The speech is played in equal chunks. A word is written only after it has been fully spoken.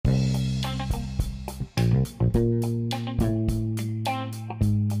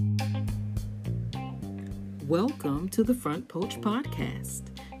Welcome to the Front Porch Podcast,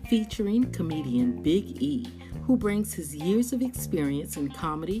 featuring comedian Big E, who brings his years of experience in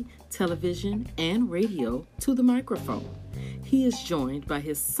comedy, television, and radio to the microphone. He is joined by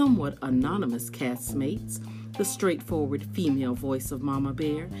his somewhat anonymous castmates, the straightforward female voice of Mama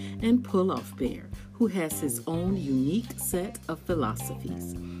Bear and Pull-Off Bear, who has his own unique set of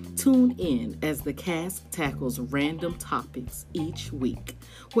philosophies. Tune in as the cast tackles random topics each week.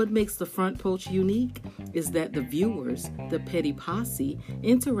 What makes the Front Porch unique is that the viewers, the petty posse,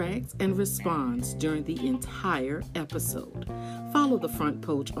 interacts and responds during the entire episode. Follow the Front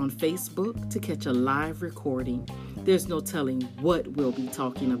Porch on Facebook to catch a live recording. There's no telling what we'll be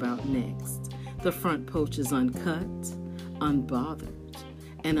talking about next. The Front Porch is uncut, unbothered,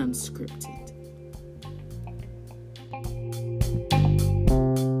 and unscripted.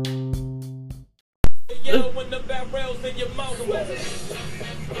 When the barrels in your mouth, bring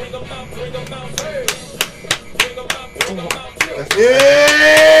them out, bring them out, hey. Bring them out, bring them out. Yeah!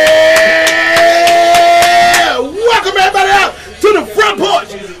 Welcome everybody out to the Front Porch.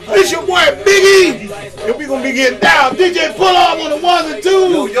 It's your boy Big E, and we're gonna be getting down. DJ Pull-Off on the ones and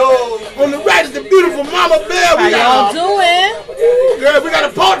twos. Yo. On the right is the beautiful Mama Bear. How y'all doing? Girl, we got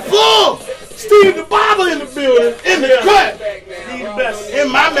a part full. Steve the Barber in the building, in the cut. And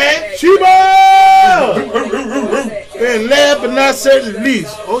my man, Chiba! And last but not certainly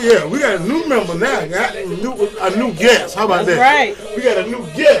least, oh yeah, we got a new member now. Got a new guest. How about that? Right. We got a new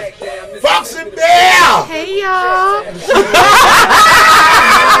guest. Foxy Bear! Hey y'all!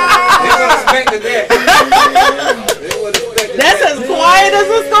 That's as quiet as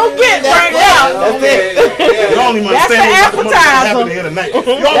it's gonna get right now. That's it. That's the appetizer.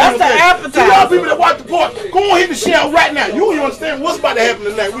 That's the appetizer. Y'all people that watch the porch, go on hit the shell right now. You don't even understand what's about to happen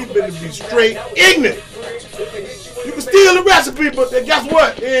tonight. We've been to be straight ignorant. You can steal the recipe, but guess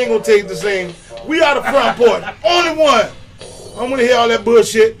what? It ain't gonna taste the same. We are the Front Porch. Only one. I'm gonna hear all that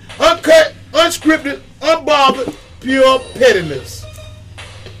bullshit. Uncut, unscripted, unbothered, pure pettiness.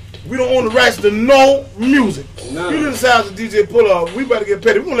 We don't own the rights to no music. No. You didn't sound the DJ Pull-Off. We better get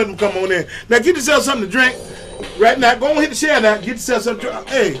petty. We're gonna let them come on in. Now get yourself something to drink. Right now, go on hit the share now. Get yourself something to drink.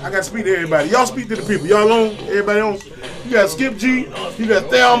 Hey, I gotta speak to everybody. Y'all speak to the people. Y'all on? Everybody on? You got Skip G. You got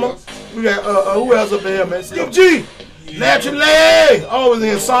Thelma. We got who else up in here, man? Skip G. Naturally. Always in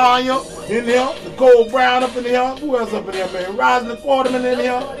here. Sonya in here. Nicole Brown up in here. Who else up in here, man? Rising the Quarterman in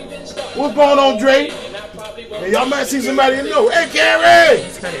here. What's going on, Dre? And y'all might see somebody you know. Hey, Carrie!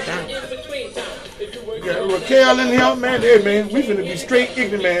 We got Raquel in here, man. Hey, man, we finna be straight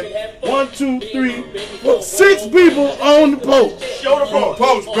ignorant, man. 1, 2, 3, 4, 6 people on the post. Show the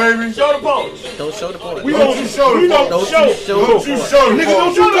post, baby. Show the post. Don't show the post. We don't show the post. Don't you show the post. Nigga,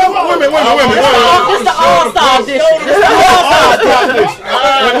 don't you show the post. Wait a minute. It's the all-star edition. It's the all-star edition.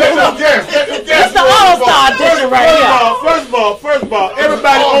 It's the all-star edition right here. First of all,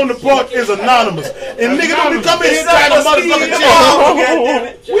 everybody on the porch is anonymous. And nigga don't be coming here trying to motherfucking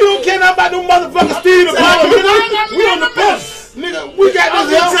change. We don't care nothing about no motherfucking Steve the Barber. We on the porch. Nigga, we got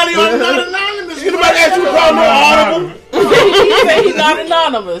this help. I'm not anonymous. Anybody ask you to call no audible? He said he's not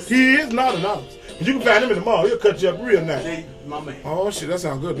anonymous. He is not anonymous. You can find him in the mall. He'll cut you up real nice. My man. Oh shit, that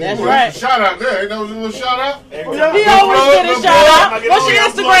sounds good. That's right. Shout out there. Ain't that was a little shout out? He always get a shout out. What's your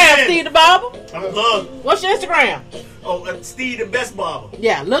Instagram, Steve the Barber? What's your Instagram? Oh, Steve the Best Barber.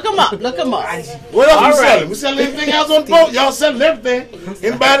 Yeah, look him up. Look him up. What else we selling? We selling anything else on the boat? Y'all selling everything.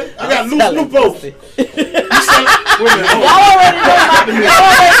 Anybody? I got loose new boats. Y'all already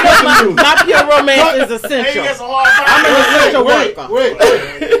know my pure romance is essential. I'm an essential worker. Wait.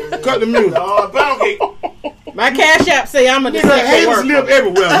 Cut the music. My Cash App say I'm an Nigga, essential haters worker. live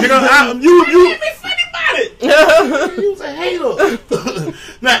everywhere. Nigga, you be funny about it. You was a hater.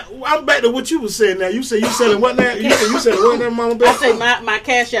 Now, I'm back to what you was saying now. You say you selling what now? You selling what now, Mama Bear? I say my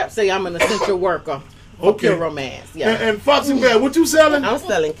Cash App say I'm an essential worker. Okay. Pure romance. Yeah. And Foxy Bear, what you selling? I'm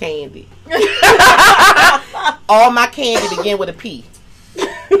selling candy. All my candy begin with a P. I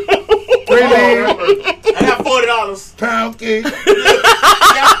got $40. Pound cake. I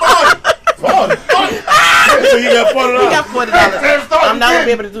got 40. 40. So you got $40. He got $40. I'm not gonna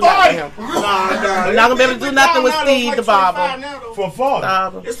be able to do nothing with him. I'm not gonna be able to do nothing with Steve the Barber. For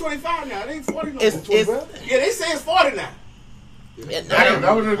 40. It's 25 now. It ain't 40 no more. It's yeah, they say it's 40 now. Damn,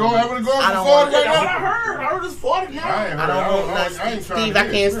 that was going for 40 right now? I heard it's 40 now. I don't want nothing. Steve, I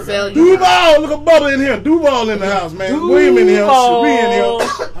can't sell you. Duval, look at Bubba in here. Duval in the house, man. William in here. Cherie in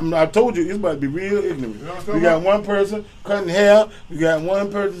here. I told you, it's about to be real ignorant. We got one person cutting hair. We got one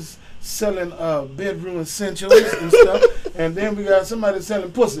person selling bedroom essentials and stuff. And then we got somebody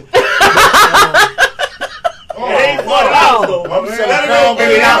selling pussy. It ain't $40 though. I'm saying Let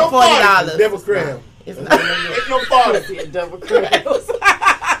it it ain't out $40. Devil crab. It's not. Ain't no $40. Double crabs.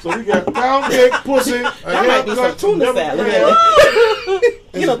 So we got pound cake, pussy, a That might be some haircut, tuna devil salad. crab.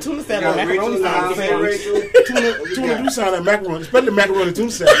 You know, tuna salad and macaroni salad. Tuna do sound like macaroni, especially macaroni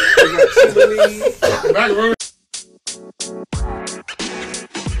tuna salad. Macaroni.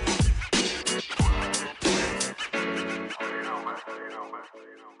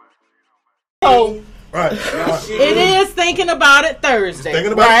 So Right. it is Thinking About It Thursday.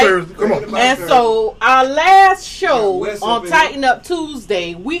 Thinking about right? Thursday. Come on. And so our last show What's on up in Tighten Up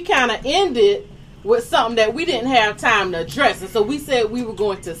Tuesday, we kind of ended with something that we didn't have time to address, and so we said we were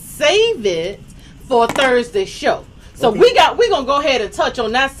going to save it for Thursday's show. So Okay. we're gonna go ahead and touch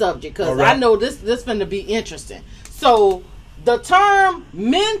on that subject because All right. I know this finna be interesting. So the term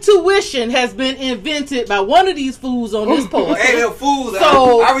mentuition has been invented by one of these fools on this post. Hey, they're fools.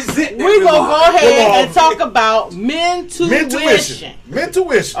 So I resent that. we're gonna go ahead Come on. and talk about mentuition.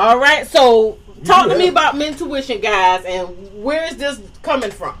 Mentuition. All right, so talk do to me that. about mentuition, guys, and where is this coming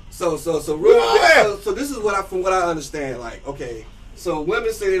from? So real. Yeah. So this is from what I understand. Like, okay, so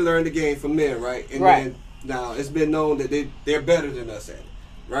women say they learn the game from men, right? And Right. then now it's been known that they're better than us at it,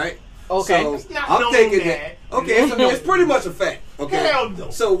 right? Okay. So It's not I'm known thinking that. that. Okay, it's pretty much a fact. Okay. Hell no.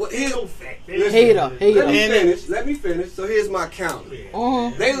 So here's. No fact. Hater. Let me finish. So here's my counter.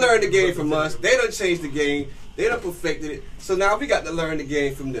 Mhm. They learned the game from us. They done changed the game. They done perfected it. So now we got to learn the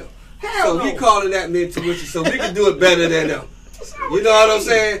game from them. Hell So we no. calling that mentuition so we can do it better than them. You know what I'm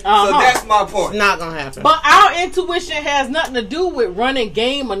saying? Uh-huh. So that's my It's point. not gonna happen. But our intuition has nothing to do with running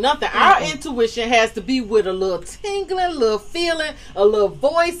game or nothing. Our intuition has to be with a little tingling, a little feeling, a little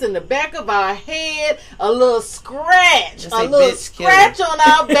voice in the back of our head, a little scratch, Just a say, little "Bitch, kill scratch on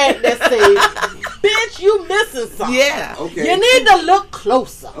our back that says, "Bitch, you missing something." Yeah. Okay. You need to look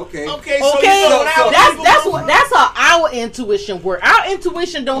closer. Okay. Okay, so Okay, you know what that's how our intuition works. Our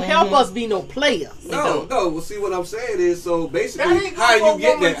intuition don't help us be no players. No. Well, see what I'm saying is, so That basically, ain't how gonna you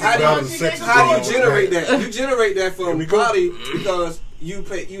get go that? with How the do sex you appeal. generate that? You generate that Here from we go. probably because you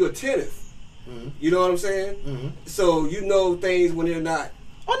attentive. You know what I'm saying? So you know things when they're not.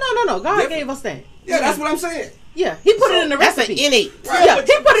 Oh no, God Different. gave us that. Yeah, that's what I'm saying. Yeah, He put it in the That's an recipe. innate. Yeah, He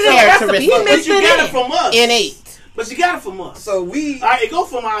put it in the recipe. He Characteristic. mixed But you got it it in. from us. Innate. But you got it from us. So we. All right, it go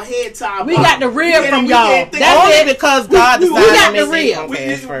from our head to our We bottom. got the rib We from can't y'all. think That's Only it. because God we decided got to the make real. it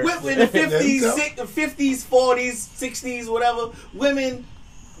fast first. In the There you go. 50s, 40s, 60s, whatever, women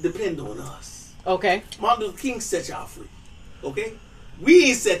depend on us. Okay. Martin Luther King set y'all free. Okay? We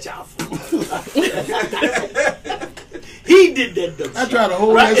ain't set y'all free. He did that dumb I shit. try to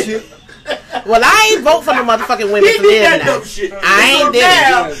hold Right? that shit. Well, I ain't vote for the motherfucking women He to did live that now. dumb shit. I ain't so did it.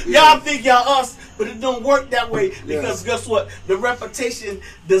 now, Yeah. y'all think y'all us, but it don't work that way because guess what? The reputation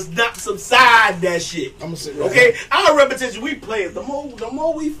does not subside that shit. I'm gonna sit right Okay? Our reputation, we play it. The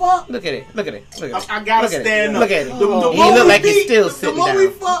more we fuck, Look at it. Look at it. Look at it. I gotta Look at it. stand up. Look at it. The He more look we like he's beat, still the sitting more down. we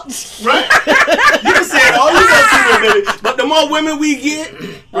fuck, right? You can say all you want to, baby. But the more women we get,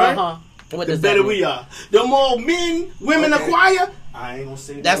 right? What The does that better mean? we are. The more women Okay. acquire, I ain't gonna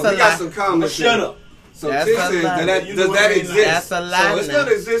say That's that. we a got lie. some comments. Shut here. up. So That's this a is lie. that You does know that what I mean? exist? That's a lie So it now. still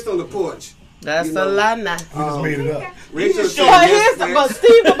exists on the porch. That's You a know. lie now. We just made it up. Rachel Sure, But said but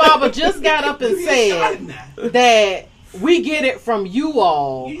Steve the Barber just got up and said Now. that we get it from you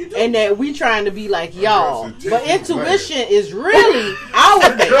all, You do. and that we trying to be like y'all. That's a But different intuition is really our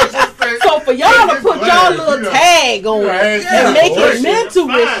thing. So for y'all to put y'all little tag on it and make it Oh,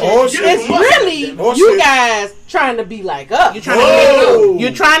 mentuition, shit. it's really Oh, you shit. guys trying to be like us. You're trying Whoa. to mimic.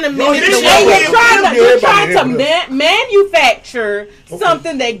 You're trying to mimic this the shit And way. is- you're trying to manufacture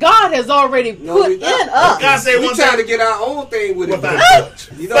something that God has already No, put we in not. us. God say we one trying time. to get our own thing with it. Without though. touch.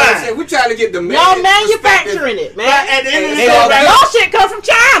 You know what I'm Fine. saying? We trying to get the man. Y'all manufacturing it, man. At the end of the They day, all right? Y'all shit come from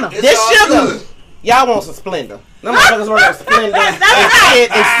China. It's This all sugar. good. Y'all want some Splendor. Them motherfuckers want some Splendor. That's And right. shit is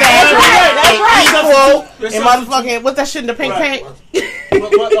That's right. That's right. equal. That's And right. motherfucking, what's that shit in the pink Right. paint?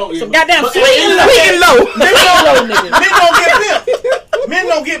 Some goddamn But- sweet and low. Men don't get pimped. Men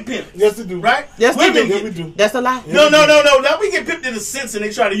don't get pimped. Yes, they do. Right? Yes, they Women do. get we do. That's a lie. No. Now we get pimped in a sense and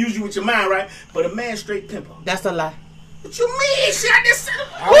they try to use you with your mind, right? But a man straight pimper. That's a lie. What you mean? Shit, I just said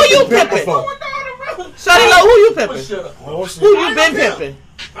Who you pimping? Shawty Low, who you pimping? Shut up. Oh, Who shit. you I been know him. pimping?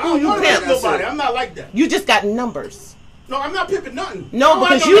 I don't you want to pimp? pimp nobody. I'm not like that. You just got numbers. No, I'm not pimping nothing. No, I don't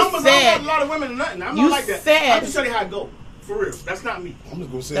because have you numbers. I don't said- got a lot of women or nothing. I'm you not like that. said- I'm just tell you how it go. For real. That's not me. I'm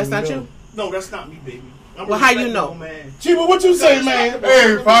just gonna say That's we not know. you? No, that's not me, baby. I'm Well, how you respectful, know? man. Chiba, what you say, man?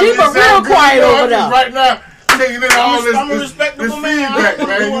 Hey, Chiba real quiet over there. Right now. taking in all this, I'm a respectable this man. feedback, I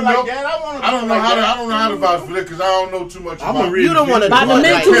man. You don't know, like that. I don't know how to vouch for that because I don't know too much about it. You don't want to About the do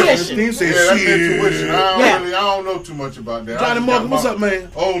it like intuition. He said, Yeah, that's shit. intuition. Yeah. I don't know too much about that. Johnny I just Morgan, got what's my up,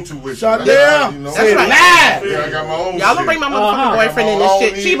 man? Own tuition. Shot That's there. how, you know. Say it right. live. Yeah, I got my own. Y'all don't bring my motherfucking boyfriend in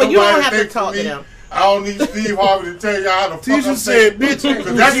this shit. Chiba, you don't have to talk to them. I don't need Steve Harvey to tell y'all how to fuck Tisha up said, things. bitch,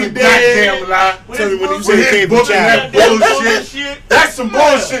 Cause that's a dead. goddamn lie. Tell me when you With say his came book to and that child. bullshit. That's some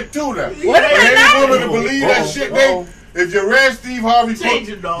bullshit too now. What is And that? any woman to believe that shit, they. If you read Steve Harvey Change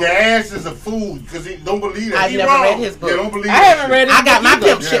book, it, dog. your ass is a fool because he don't believe that. I've He never wrong. read his book. Yeah, don't believe I that haven't shit. read it. I got my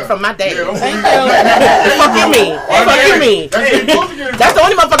pimp Yeah. shit from my daddy. Yeah, don't Fuck believe that. you mean? Fuck you mean? That's the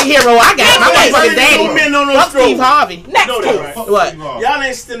only motherfucking hero I got. My motherfucking daddy. No men on no Fuck stroke. Steve Harvey. Next know to that, right? what? Y'all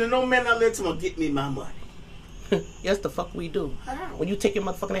ain't sending no men out there to get me my money. Yes, the fuck we do. When you take your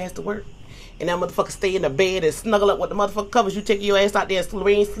motherfucking ass to work, and that motherfucker stay in the bed and snuggle up with the motherfucker covers, you take your ass out there and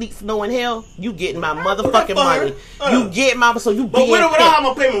rain, sleet, snow, and hell, you getting my motherfucking money. You get my, so you But being with or without, I'm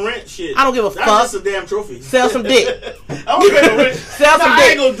pimped. gonna pay my rent. Shit. I don't give a That's fuck. just a damn trophy. Sell some dick. I'm gonna pay my rent. Sell some I dick.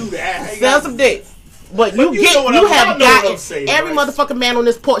 ain't gonna do that. I ain't Sell got- some dick. But But you get, know what you I'm- have y'all know what got I'm saying, every right? motherfucking man on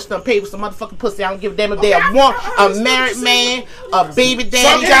this porch done paid with some motherfucking pussy. I don't give a damn if they want a married man, a baby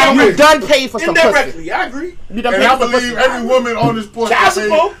daddy. Some You done paid for some pussy. Indirectly, I agree. You done And paid I for some believe pussy. every woman on this porch Child can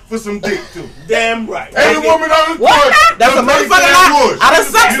support. pay for some dick too. Damn right. Every woman on this What? porch. That's a done paid for motherfucking that lie. wood. I done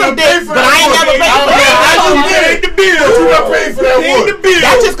sucked You some done dick, paid for but that I ain't wood. never paid for that. You paid the bill. You done paid for that Paid wood. the bill.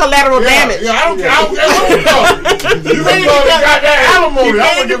 That's just collateral damage. Yeah, I don't care. I don't care what you call it. You can call it goddamn alimony. I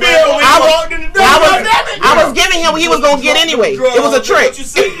Paid would the give bill when it. you walked in the door. I was giving him what he was gonna get anyway. It was a trick. What you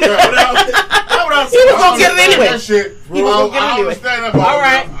say? He He was gonna get it anyway. That shit. He was gonna get it I anyway. understand that part. All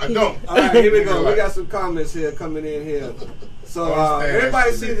right. I don't. All right, here we go. We got some comments here coming in here. So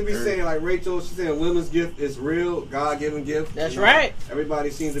everybody seems to be saying, like Rachel, she's saying women's gift is real, God-given gift. That's right. Everybody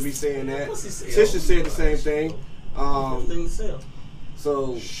seems to be saying that. What's he saying? Tisha said the same thing. Thing to sell.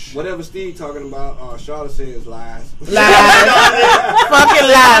 So whatever Steve talking about, Charlotte says lies. Lies. Fucking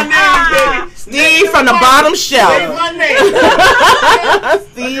lies. Steve from the bottom Say shelf. my name.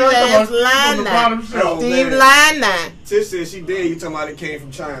 Steve ass line now. Steve line now. Tish said she dead. You talking about it came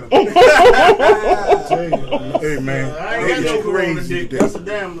from China? I Hey man, ain't got they no get corona crazy dick. today. That's a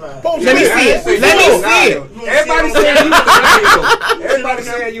damn lie. Let me see it. Let me see it. Everybody saying you a denial. Everybody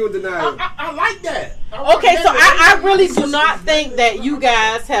saying you a denial. I like that. Okay, so I really do not think that you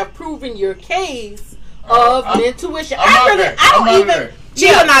guys have proven your case of intuition. I don't even.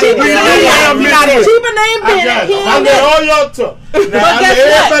 Chiba not in there. We not in it. Chiba name I got been it. I here. let all y'all talk. Now, But I let guess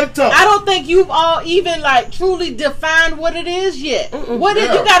everybody what? talk. I don't think you've all even like truly defined what it is yet. What is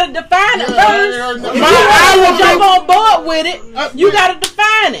you gotta define it first. I If will jump on board with it, you gotta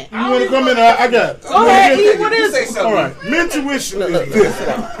define it. You want to come in? I got it. Go ahead, E, what is Say it? something. All right, mentuition is this.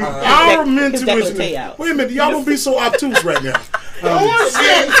 Our His decollete mentuition. out. Wait a minute, y'all gonna be so obtuse right now. I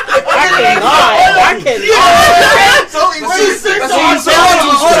cannot. So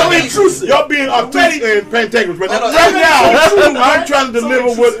intrusive. Y'all being obtuse and pantagrous right now. Right now, I'm trying to deliver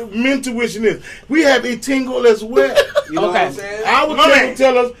what mentuition is. We have a tingle as well. You know what I'm Okay. saying? Our tingle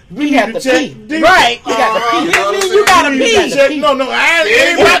tell us we You need have to to check pee. deep. Right. You got to pee. You know what I'm You gotta We need to pee. check. No, I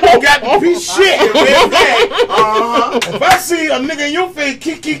ain't got to pee shit. If I see a nigga in your face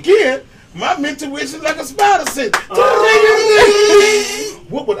kick in, my mentuition like a spider said.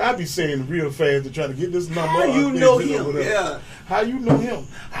 What would I be saying real fast to try to get this number? How you up there, know this him? over there? Yeah. How you know him?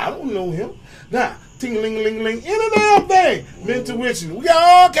 I don't know him. Nah, ting-a-ling-a-ling-a-ling, any damn thing. Mentuition. We got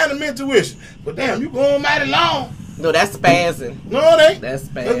all kind of mentuition. But damn, you going mighty long. No, that's spazzing. No, it ain't. That's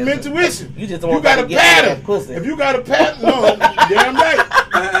bad. That's mentuition. You just You want got to a get pattern. that pussy. If you got a pattern, no, damn right.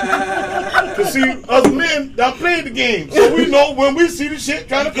 Cause see, us men done played the game, so we know when we see the shit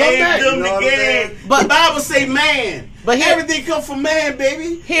trying to come back. You know what I'm saying? But- the Bible say man. But here- everything come from man,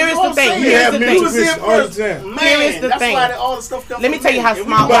 baby. Here is You know the what thing. I'm saying? Here We is have the mental thing. issues all the time. Here Man, is the that's thing. why all the stuff comes Let me from tell you men. how And we-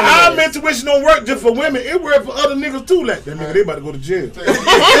 smart But women our is. mentuition don't work just for women. It work for other niggas too. Like that nigga, they about to go to jail.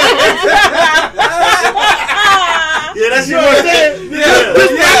 Yeah, that's you know what I'm saying.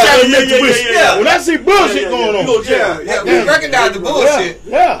 This my kind of mentuition. When I see bullshit going on, Yeah, we recognize the bullshit.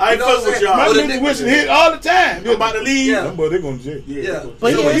 Yeah, I fuck with y'all. my But the mentuition hit all the time. You're about to leave. Yeah. Them boy, they going to jail. Yeah.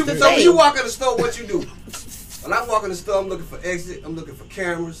 But So here's the when thing. you walk in the store, what you do? When I walk in the store, I'm looking for exit. I'm looking for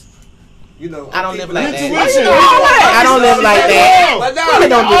cameras. You know, I don't live like that. Mentuition. I don't live like that. But no, Women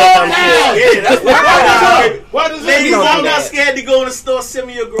don't do that dumb shit. Yeah, that's why. Why does Ladies, don't do I'm not that. scared to go in the store. Send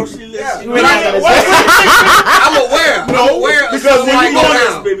me your grocery list. Yeah. We're not gonna say- I'm aware. I'm No, aware of because something when you like go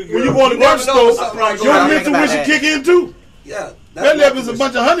down. when you go in the You never grocery know when store, something like your down. mentuition kick in too. Yeah. That left is a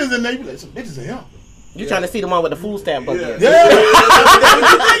bunch of honeys in there. You be like, some bitches in him. You trying to see the one with the food stamp book? Yeah. Yeah.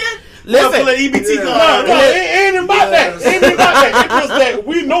 Listen. EBT No, card. it ain't about that. It ain't about that. It's just that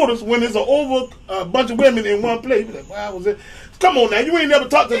we notice when there's a bunch of women in one place. We like, wow, was it? Come on now, you ain't never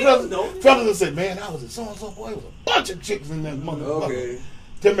talked to fellas and said, man, I was at so-and-so, boy, it was a bunch of chicks in that motherfucker. Okay.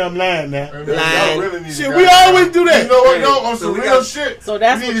 Tell me I'm lying now. Really Shit, we always do that. You know what, though? On some real shit, So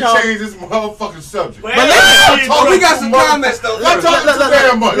that's we need what to y'all- change this motherfucking subject. But listen. We got some comments though. Y'all talking too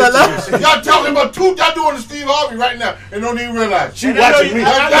damn much. Look. Y'all talking about y'all doing the Steve Harvey right now and don't even realize. She watching me.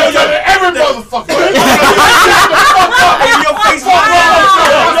 Y'all telling every motherfucker. In your face.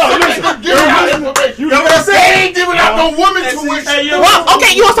 You know what I'm saying? They ain't giving out no woman tuition. Well,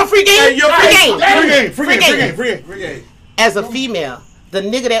 okay, you want some free game? Free game. Free game. As a female, the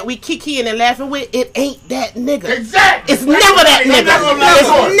nigga that we kikiing and laughing with, it ain't that nigga. Exactly. It's never that nigga.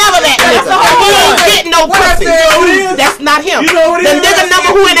 It's never that nigga. He ain't getting no pussy. That's not him. The nigga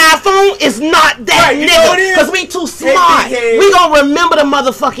number who in our phone is not that nigga. Because we too smart. We gonna remember the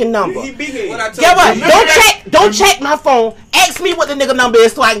motherfucking number. Get what? Don't check my phone. Ask me what the nigga number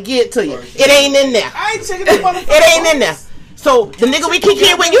is so I can get it to you. It ain't in there. I ain't checking this motherfucker. It ain't in there. So the nigga we kick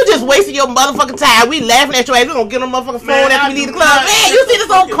in with, you just wasting your motherfucking time. We laughing at your ass. We gonna get on motherfucking phone after we leave the club. Man, you see this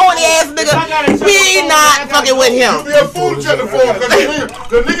old corny ass nigga? We not fucking with him. You be a fool checking for him because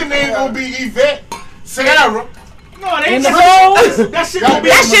the nigga name gonna be Yvette Sarah. No, it ain't old. That shit gonna be.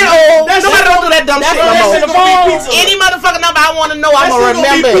 That shit old. Nobody don't do that dumb shit no more. Any motherfucking number I want to know, I'm gonna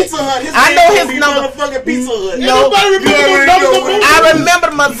remember it. I know his number. No, I remember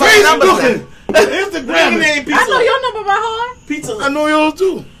the motherfucking number. Instagram. I know your number by heart. Pizza. I know yours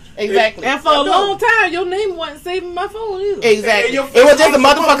too. Exactly. And for a long time, your name wasn't saving my phone either. Exactly. It was just a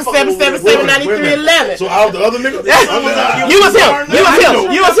motherfucking 7779311. So I was the other nigga. You was him. You was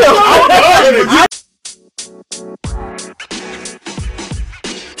him. You was him.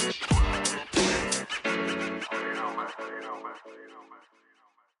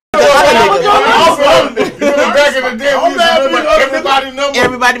 Back in the day, we used to remember everybody's number.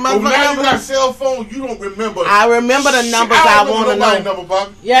 Everybody But motherfucking now you number. got cell phone, you don't remember. I remember the numbers I want to know.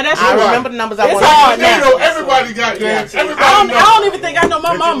 Yeah, that's I right. remember the numbers I It's want hard to know. You know, everybody got that. I don't even think I know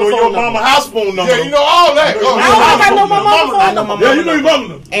my mama's Your phone mama number. house phone number. Yeah, you know all that. I don't think I know my mama's phone I know number. my Yeah, you know your mama mama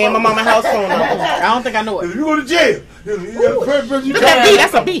number. and my mama house phone number. I don't think I know it. If you go to jail, you Look at B.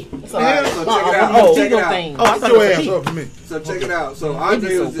 That's a B. So check it out. Oh, Check it out. thing. Oh, I get thought your it was ass a up for me. So check it out. So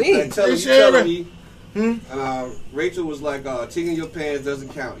Andre was big. telling me, Rachel was like, "Tigging your pants doesn't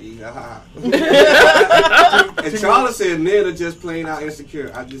count." And Charlotte said men are just plain out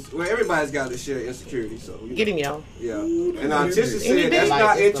insecure. Everybody's got to share insecurity. So Get him, y'all. yeah. And Tisha Any said that's big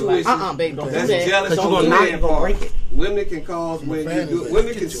not intuition. Babe, don't do That's that. jealous Because on you're the going to knock man it, going to part. break it. Women can cause when you do.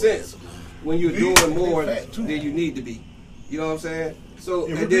 Women can sense when you're doing more than you need to be. You know what I'm saying? So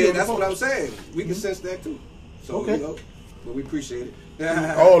Yeah, and then that's what I'm saying. We can sense that too. So Okay. you know, but we appreciate it.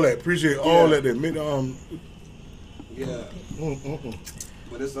 All that, appreciate all that. Yeah.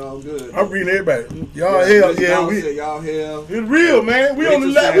 But it's all good. I'm reading everybody. Y'all hell, yeah, we. Y'all hell. It's real, man. We on the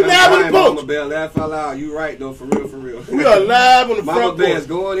Rachel live. said, We live on the Mama post. Bell, laugh out loud. You right though, for real. We are live on the Mama front Bell's porch.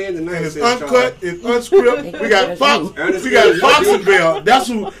 going in tonight. And it's said uncut, Charles. it's unscripted. We got Fox. Ernest We got Bell, Fox and Bell. That's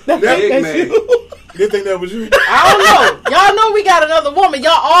who. Big man. They think that was you. I don't know. Y'all know we got another woman.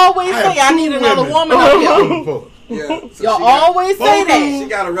 Y'all always say I need another woman up here. Yeah. So Y'all she got- always say that. She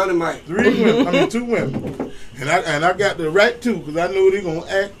got a running mic. 3 women. I mean 2 women. And I got the right 2 because I know they gonna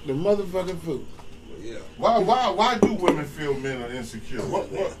act the motherfucking fool. Yeah. Why do women feel men are insecure?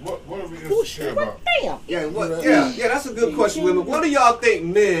 What are we insecure about? Damn. Yeah, that's a good question, women. What do y'all think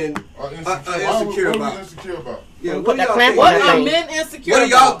men Are insecure what about? are we insecure about? Yeah, Put what do that y'all clamp think? on What that are thing. men insecure What do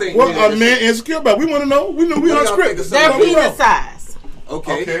y'all about? think? What men are men insecure about? We want to know. We know we What do y'all unscripted. think? Their We know. penis size.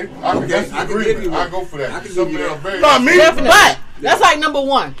 Okay. Okay, Okay, that's I can give agreement. you I one. go for that. I can give Some you men that. are very Not me. But that's like number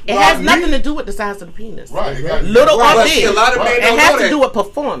one. It has nothing to do with the size of the penis. Right, it got Little Right, or but big. a lot of men Right. It don't has know to that. do with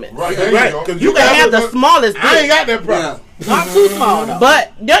performance. Right, Right, there you go. 'cause You can have the smallest I ain't dick, got that Yeah. problem. Not too small though.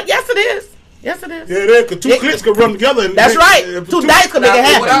 but yes, it is. Yes, it is. Yeah, there, cause 2 clicks could run together. And That's make- right. uh, 2 dice could make it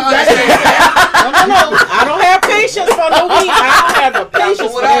Now, what I happen. understand, No. I don't have patience for no weed. I don't have the now, patience from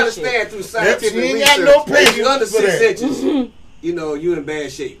for what I that shit. understand through scientific she ain't research, got no if you patience under for 6 that. inches, you know, you in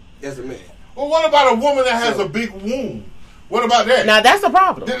bad shape as a man. Well, what about a woman that has a big womb? What about that? Now that's a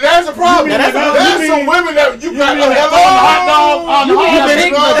problem. That's a problem. You mean- There's you some mean- women that you got mean a like, hell of a hot dog on You the mean a hot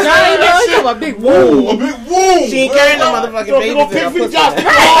big dog, vagina? that You shit. a big womb. A big womb. She ain't carrying no You motherfucking know, you gonna babies. pick me in her just pussy.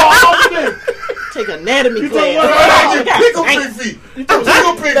 all over there. Take anatomy talking class. about- I God, pickle dang. pig feet. Pickle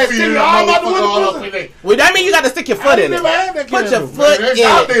pig That's feet. still in that all about the motherfucker all women up in there. Well, that means you got to stick your I foot ain't in never it. had that Put kind your of foot They in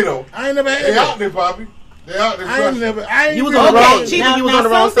out it. there though. I ain't never had They that. out there, Poppy. They out there. I trust ain't me. never. I ain't You was really on the wrong. wrong. Chief, you was on the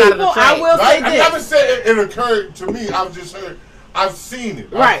wrong some side of the people, I track. will say I this. never said it occurred to me. I've just heard I've seen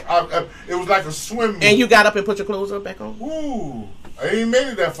it. Right. It was like a swim meet. And you got up and put your clothes up back on? Ooh. I ain't made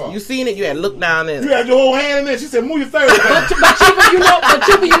it that far. You seen it? You had looked down there. You had your whole hand in there. She said, move your third. But Chiba, you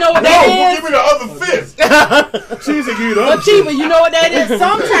know what that is? Give me the other fist. She said, give you the But other Chiba, you know what that is?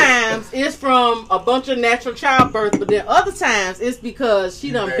 Sometimes it's from a bunch of natural childbirth, but then other times it's because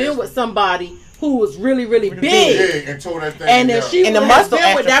she done been with somebody who was really, really big. And tore that thing And then she And the has muscle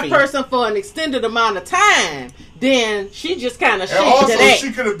been with that atrophy. person for an extended amount of time. Then she just kind of And shake also, to that.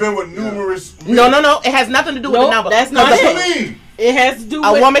 she could have been with numerous. No. It has nothing to do with the number. That's not That's it. what I mean. It has to do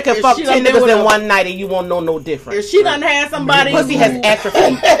A with woman can if fuck she 10 done been niggas with in a- one night and you won't know no difference. If she done had somebody Pussy who- has atrophy.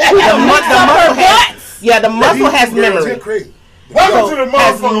 who done mixed up her butts. Yeah, the muscle has memory. crazy. Welcome to the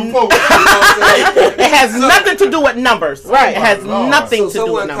motherfucking folks. It has nothing to do with numbers. Right. It has nothing So to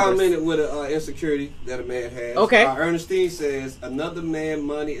do with someone numbers. commented with an insecurity that a man has. Okay. Ernestine says another man's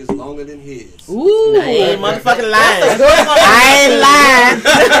money is longer than his. Ooh. I ain't motherfucking lying. That's a good one. I ain't lying.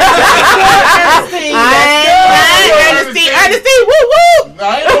 Ernestine, I ain't that's lying. Ernestine, woo woo. Nah,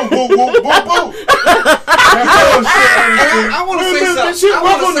 I ain't no boo boo boo boo. I want to say something.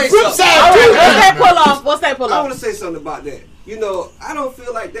 I want to say something. All right, what's that pull off? What's that pull I off? want to say something about that. You know, I don't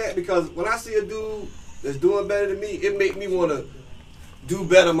feel like that because when I see a dude that's doing better than me, it make me want to do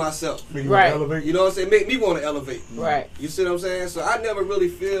better myself. Right. You know what I'm saying? Make me want to elevate. Right. You see what I'm saying? So I never really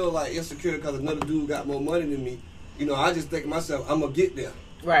feel like insecure because another dude got more money than me. You know, I just think to myself, I'm going to get there.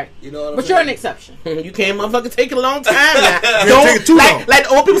 Right. You know what I'm But saying? you're an exception. You can't motherfucking take a long time now. Take it too long. Like the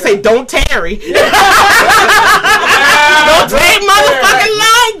old people say, don't tarry. Don't take motherfucking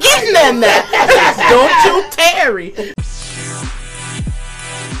long getting in there. Don't you tarry.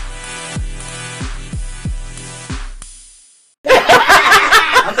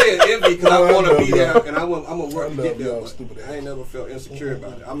 I think it's envy because I want to be there and I'm going to work to get there. But I ain't never felt insecure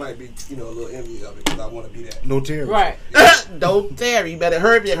about it. I might be, a little envy of it because I want to be there. No tears. Right. Don't tarry. You better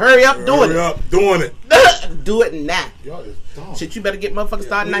hurry up doing Hurry it. up, doing it. Do it now. Y'all is dumb. Shit, you better get motherfucking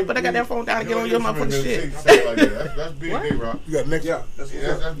started tonight. Put that goddamn phone down and get on your motherfucking shit. That's big, Rock. You got next. Yeah, that's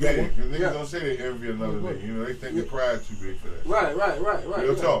Yeah, that's big. Yeah. Because niggas don't say they envy another nigga. You know, they think their pride too big for that. Right.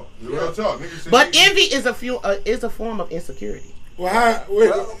 Real talk. Real talk. Niggas say But they- envy is a form of insecurity. Well,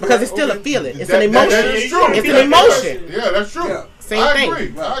 Because it's still a feeling. It's an That emotion. is true. It's an emotion. Yeah, that's true. Yeah. Same I thing.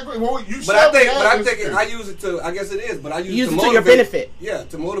 agree. I agree. Well, you But I said think, that I use it to. I guess it is. But I use Use it it to to your motivate. benefit. Yeah,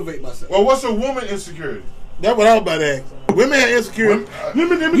 to motivate myself. Well, what's a woman insecurity? that's what I was about to ask. Women have insecurity. Let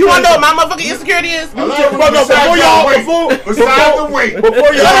me You want to know what my motherfucking insecurity is? Before y'all,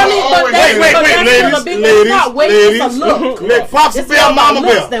 let Fox It's Bell, more about Mama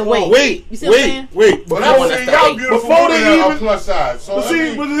looks Bell. than weight. Wait, You see what I'm saying? wait. But I I'm wanna saying stay. y'all beautiful Before women they that are even- plus size. So But see, you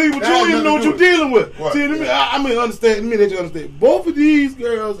that don't has even know what nothing you're to do with it. dealing with. What? See, let me understand. Let me let you understand. Both of these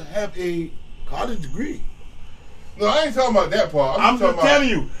girls have a college degree. No, I ain't talking about that part. I'm talking just telling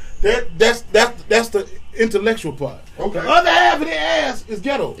you that's the intellectual part. Okay. The other half of their ass is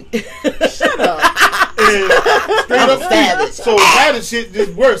ghetto. Shut up. And straight up Savage. So that is shit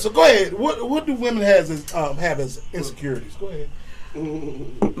just worse. So go ahead. What do women have as insecurities? Go ahead.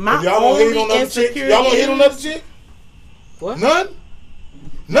 My Y'all gonna hate only on other chicks? insecurity. Y'all gonna hate on other chick? What? None.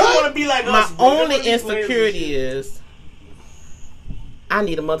 want to be like My us. bro. only That's what these players insecurity and is I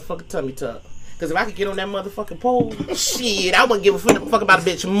need a motherfucking tummy tuck. Because if I could get on that motherfucking pole, shit, I wouldn't give a fuck about a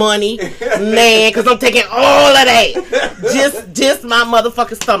bitch money, man, because I'm taking all of that. Just my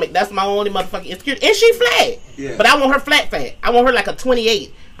motherfucking stomach. That's my only motherfucking insecurity. And she flat. Yeah. But I want her flat fat. I want her like a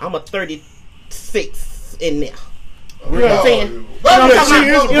 28. I'm a 36 in there. You know what I'm saying? You know what I'm talking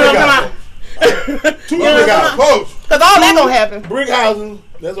about? You know what I'm talking about? Two You know brick what I'm houses. Coach, Because all that gonna happen. Brick houses.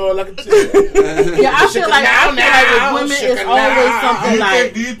 That's all I can tell you. Yeah, I feel like with women, it's always something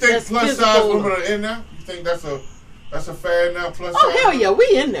like. do you think that's plus size physical. women are in there? You think that's a fad now? Plus Oh size? hell yeah, we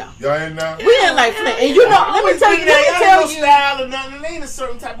in there. Y'all in there? We in like Flint, and you know, let me tell you, Y'all ain't no style or nothing. It ain't a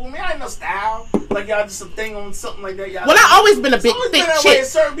certain type of woman. Y'all ain't no style. Like y'all just a thing on something like that. Y'all Well, I always been a big, always thick been that way. chick.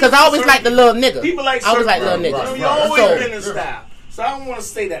 Certain Because I people- always liked the little nigga. people like I was certain like little people. niggas. You always So- been in style. So I don't want to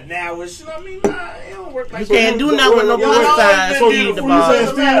say that now. It's, you know what I mean? Nah, it don't work like You can't do nothing with no Y'all plus always size. been So You you, need the what you saying,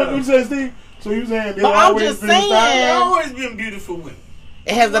 ball. Steve? What you saying, Steve? So you saying they But I'm always just been saying- style? Y'all always been beautiful women.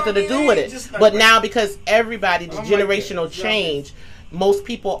 It has nothing to do with it. Just like But that. now, because everybody, the I'm like that. generational change, most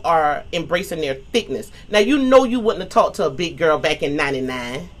people are embracing their thickness. Now, you know you wouldn't have talked to a big girl back in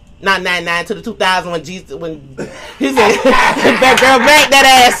 99. Not 99 to the 2000 when Jesus, when he said, "That girl, back that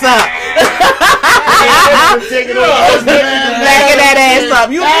ass up." Backing that ass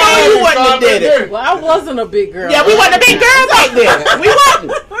up. You know you wouldn't have did it. Well, I wasn't a big girl. Yeah, we wasn't a big girl back then. We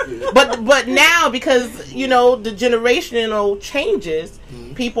wasn't. But now, because you know the generational changes,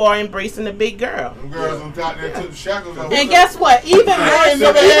 people are embracing the big girl. Them girls on top there took the shackles off. And guess what? Even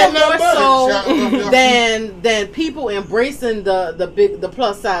more so Shackles off. than people embracing the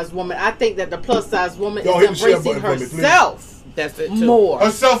plus size woman. I think that the plus size woman Yo, hit is the share embracing button for me, please. herself That's it too. more.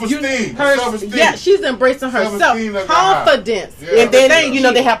 Her self-esteem. Yeah, she's embracing herself. Self-esteem that got high. Confidence. Yeah. And then you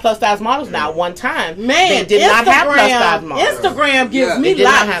know they have plus size models now. One time, Man, they did not have plus size models. Instagram gives Yeah, me they did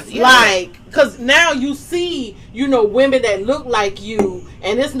not life. have- yeah. Like, because now you see, you know, women that look like you,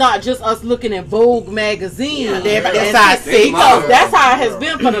 and it's not just us looking in Vogue magazine. Yeah, they're about And that size see, 6. because that's how it has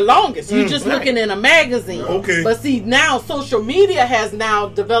been for the longest. You just looking in a magazine. Okay. But see, now social media has now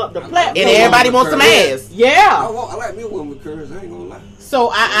developed a platform. And everybody wants some ass. Yeah. I like me a woman with curves. I ain't gonna lie. So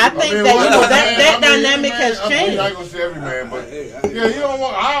I think mean, that, well, you know, I that mean, dynamic every has man- I mean, I ain't changed. gonna say every man, but Hey, yeah, you don't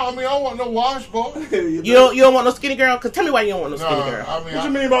want. I don't want no washboard. You don't want no skinny girl? Cause tell me why you don't want no No, skinny girl. I mean, What you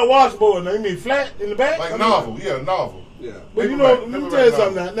mean by washboard? Now, you mean flat in the back? like I mean, novel, novel. Yeah. But you know, let me tell you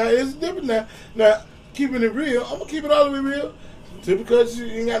something now. Now, it's different now. Now, keeping it real, I'm going to keep it all the way real. Just because she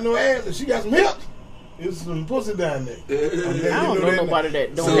ain't got no ass and she got some hips, it's some pussy down there. I don't know nobody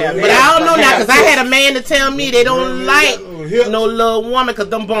that don't So- have But that. I don't know now, cause I had a man to tell me they don't like no little woman, cause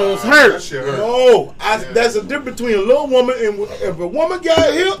them bones That hurt. shit hurt. No, that's a difference between a little woman and if a woman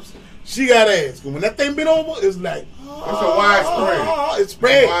got hips, she got ass. 'Cause when that thing been over, it's like, It's a wide spread. it's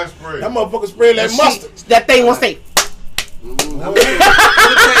spread. Widespread. That motherfucker spread like mustard. That thing will say. All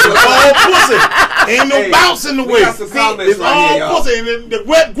pussy. Ain't no Hey, bounce in the we way. got some comments It's right all here, y'all. pussy. And the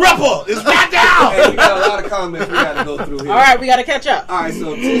wet gripper is right down. Hey, we got a lot of comments we got to go through here. All right, we got to catch up. All right,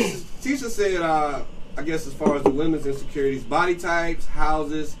 so Tisha said, I guess as far as the women's insecurities, body types,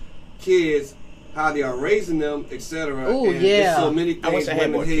 houses, kids, how they are raising them, etc. Ooh, and yeah. there's so many I wish things I had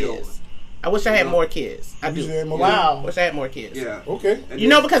women more hate kids. I wish I had more kids. I do. Wow. Wish I had more kids. Yeah. Okay. And You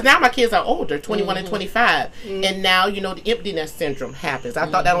know, then- because now my kids are older, 21 and 25. And now, you know, the emptiness syndrome happens. I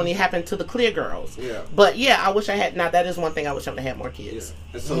thought that only happened to the clear girls. Yeah. But yeah, I wish I had. Now, that is one thing I wish I would have had more kids.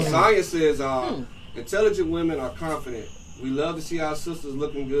 And so Sonya says, intelligent women are confident. We love to see our sisters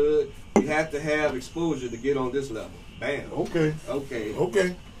looking good. We have to have exposure to get on this level. Bam. Okay. Okay.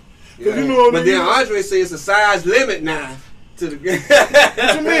 Okay. Yeah. you know, but then Andre says it's a size limit now to the.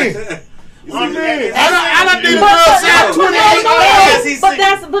 What you mean? I mean, I done did a But- girl but- size but- 28.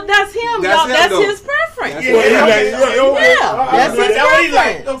 But that's him, That's y'all. him, That's though. his preference. That's Yeah, what- he like, That's his That's what he like.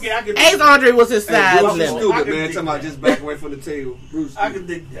 preference. Okay, I can. Ace Andre was his Hey, size Bruce is limit. I stupid, can man. dig Talking about just back away from the table. Bruce. I can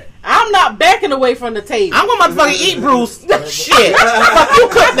dig that. I'm not backing away from the table. I'm gonna motherfucking eat, Bruce. Shit. What the fuck you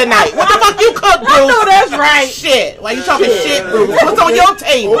cook tonight? What the fuck you cook, Bruce? I know that's right. Shit. Why you talking shit, Bruce? What's on your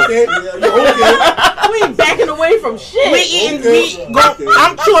table? Okay. Okay. We ain't backing away from shit. We eating meat.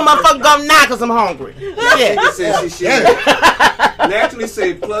 I'm chewing motherfucking gum now because I'm hungry. Shit. She says she should. Naturally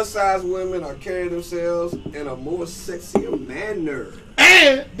say plus size women are carrying themselves in a more sexier manner.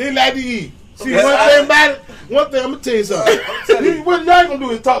 And they like to eat. See, Okay. one thing about it, one thing I'm going to tell you something. What you ain't going to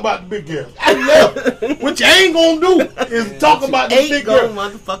do is talk about the big girls. I love. What you ain't going to do is talk about the Ain't big gonna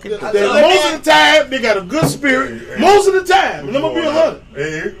girls. motherfucking do They- it. most of the time, they got a good spirit. Most of the time. And I'm going to be 100.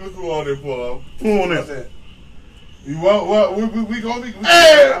 Hey, look who on there pull up. Who on What's that? that? You want what? We gonna be.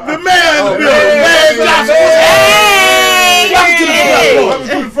 Hey, the man in the building. man. Man Johnson. Welcome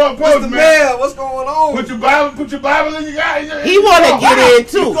to the front porch. Mr. Mayor, what's going on? Put your Bible in your guy. He want to get in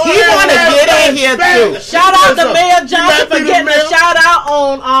too. He want to get in here too. Shout out to Mayor Johnson might for be the getting mayor. a shout out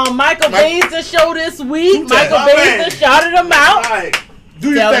on Michael Baines' show this week. Michael My Baines man. shouted him out. All right. Do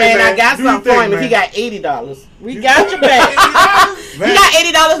your Tell thing, man I got Do your something for thing, him if he man. got $80. We got your back. You got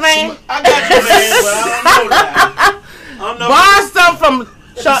 $80, man? I got you, man, but I don't know that. I'm not. Borrow some from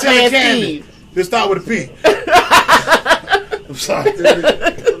Short Selling Man candy. Steve. Let's start with a P. I'm sorry.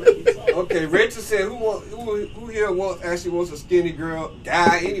 Okay, Rachel said, who here actually wants a skinny girl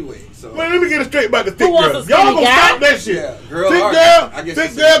guy anyway? So Man, let me get it straight about the thick Who wants girl. a Y'all skinny gonna guy? stop that shit. Yeah, girl thick art. girl, I guess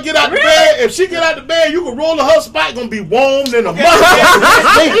thick it's- girl, get out the bed. If she get out the bed, you can roll her spot. Gonna be warm than a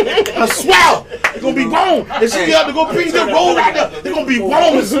motherfucker. A swell. It's gonna be warm. If she get out to go pee, just roll out there. It's gonna be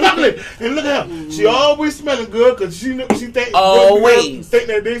warm and snuggling. And look at her. She always smelling good because she think Always. think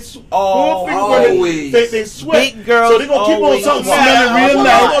that they Always. think they sweat. Big girls so they gonna keep on always something sweat. smelling real I'm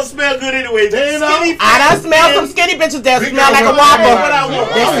nice. gonna smell good anyway. They ain't Skinny all- I done smelled some skinny bitches that Big smell girl like a want- Whopper. what I want.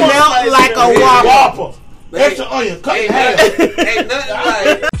 They I want smell somebody like to a smell Whopper. Whopper. Extra onion. Cut in Ain't half. nothing, ain't nothing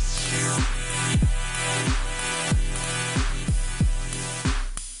like.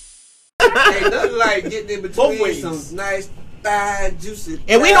 Ain't nothing like getting in Both between ways. some nice thigh juicy.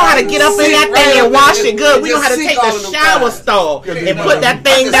 And we know how to get up in that thing and wash it good. We know how to take the shower stall and put that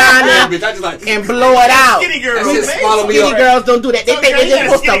thing down there and blow it out. Skinny girls. Skinny girls don't do that. They think they're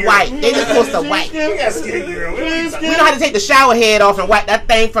just supposed to wipe. They just supposed to wipe. You got skinny girl. We know how to take the shower head off and wipe that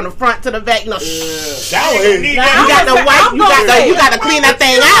thing from the front to the back. You know, Shower head. you got to wipe. You got to clean that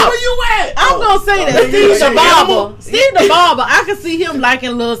thing out. Where you at? I'm gonna say that Steve the barber. Steve the barber. I can see him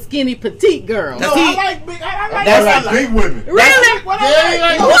liking little skinny petite girls. No, I like big. I like That's like big women. Really? What I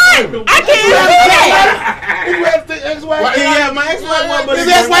like? What? I can't His Yeah, my ex-wife was, but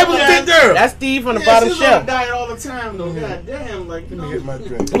ex-wife was a big girl. That's Steve from the yeah, bottom she's on shelf. a diet all the time, though. God damn, like you know. Hit my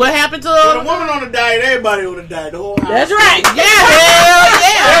drink. What happened to When a her? woman on a diet, everybody on a diet. The whole house. That's right. Yeah, hell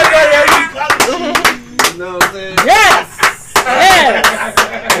yeah. You know what I'm saying? Yes. Yes.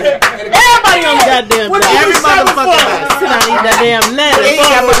 Everybody on the goddamn What diet. you Every be shopping motherfucker for? body. Sit down and eat that damn They lettuce. ain't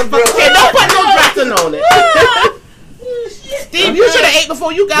got motherfucking kid. Don't put no dressing on it. Steve, you should have ate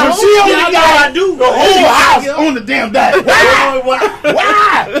before you got When home. she on Yeah, the I know I diet, do. the whole house on the damn diet. Why?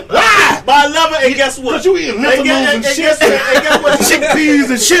 Why? But I love it, and guess what? Cause you eating And guess- and shit, and guess what? chickpeas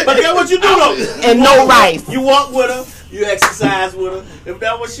and shit. But guess what you do though? And no rice. You walk with her. You exercise with her. If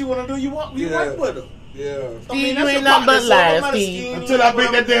that's what she want to do, you walk. You Yeah. work with her. Yeah. Steve, that's you ain't your nothing but partner, so no lies, matter Steve. skinny, Until I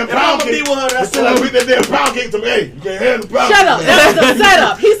bake that damn if I'ma pound be cake. with her, that's Until I bake that damn pound cake to me. Hey, you can't have the pound Shut up. cake. That was the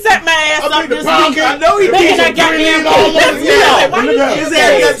setup. He set my ass I up bake the this pound week. cake. I know he Making did. that goddamn all over cake. the place. Why you Look at His that.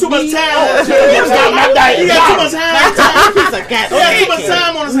 ass got too much time. It's not my diet. He got too much time. Piece of He got too much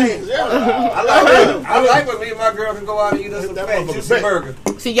time on his hands. I like when me and my girl can go out and eat us some fat juicy burger.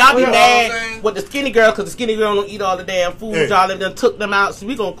 See, y'all be You know what I'm mad saying? with the skinny girl because the skinny girl don't eat all the damn food. Hey. Y'all done took them out, so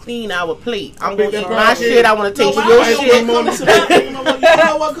we gonna clean our plate. I'm bake gonna that eat my pound shit. cake. I want to taste No, your but I shit. don't know what comes to you. You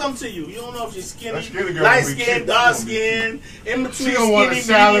know what comes to you. You don't know if she's That skinny, skinny girl light gonna be skin, cute. dark skin, in between She gonna want a skinny,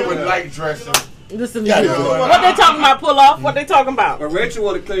 salad medium. with light dressing. Listen to Yeah, me. yeah. What they talking about? Pull off? What they talking about? But Rachel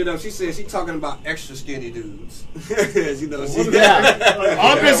wanted to clear it up. She said she talking about extra skinny dudes. You know, she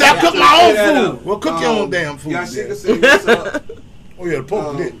I'm busy. I cook my own food. Well, cook your own damn food. Yeah, she then. can say what's up. Oh yeah, the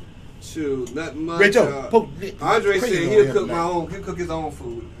poke dick. Shoot, nothing much. Rachel, poke dick. Andre Crazy said on he'll him cook tonight. he'll cook his own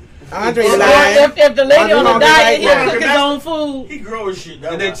food. Andre If, lying. if the lady on the Andre diet, right he'll now. cook his own food. He growing shit.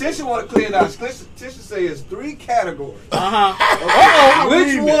 And then Tisha want to clear it out. Tisha say it's 3 categories. Uh-huh.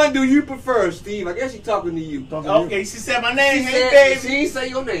 Which one do you prefer, Steve? I guess she's talking to you. Okay, she said my name. She Hey, said, baby. she didn't say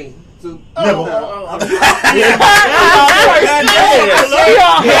your name. So,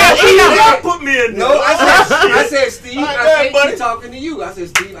 Put me in. no, I said Steve. All right, I go ahead, think buddy. she's talking to you. I said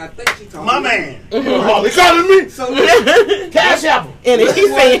Steve. I think she's talking My to man. Oh, they calling me? you. So which Cash apple. And if he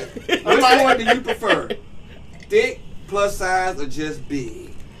saying, one do you prefer? Thick, plus size, or just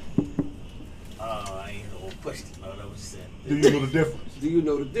big? I ain't no question. No, that was said. Do you know the difference? Do you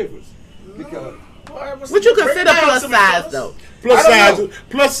know the difference? Because what you consider plus size though? Plus I don't size.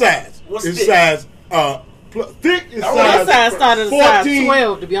 Plus size. What's It's thick? size. Thick is That size. size started at size 14.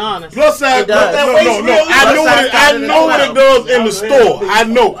 12, to be honest. Plus size. It does. No. Plus I know size what started it at does in the store. I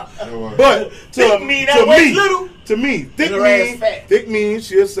know. But Thick mean that weighs little? to me, thick And her ass means fat. thick means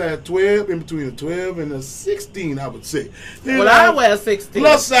she's size 12, in between a 12 and a 16, I would say. Then Well, I wear 16.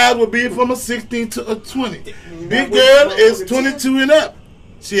 plus size would be from a 16 to a 20. Big girl is 22 and up.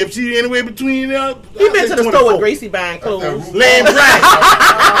 See if she anywhere between He been to the store with Gracie buying clothes. Lane Bryant.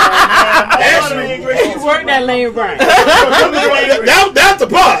 He worked that Lane Bryant. That's the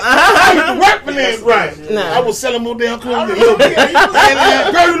part. I used to work for Lane Bryant. Nah. I was selling more damn clothes than a little bit.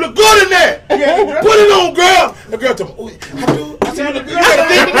 And, girl, you look good in there. Put it on, girl. The girl told me, oh, I do. I said, you look good. You got a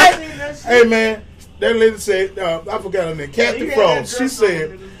thing tonight? Hey, man. That lady said, I forgot her name, Kathy Frost. She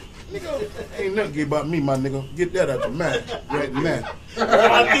said, nigga, ain't nothing good about me, my nigga. Get that out your mind right now.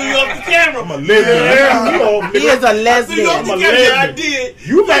 I threw you off the camera. I'm a lesbian. You old He nigga. is a I threw you lesbian. off the I'm a camera. I lesbian. did.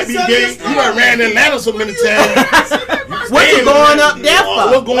 You might be gay. You might ran in Atlanta so many times. What you going up there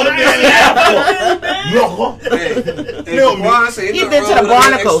What's for? going on there in Atlanta? No. Tell me. Juan said, He been to the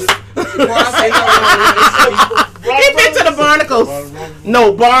Barnacles. He been to the Barnacles.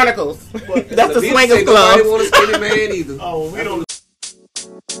 No, Barnacles. That's the swingers Nobody club. want a skinny man either. Oh, we don't.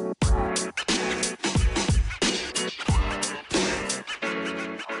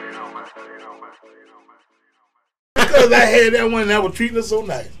 Because I had that one that was treating her so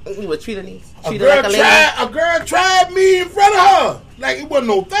nice. We were treating A her girl, like a lady. a girl tried me in front of her. Like it wasn't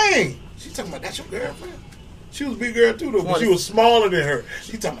no thing. She talking about, that's your girlfriend? She was a big girl too though, but she was smaller than her.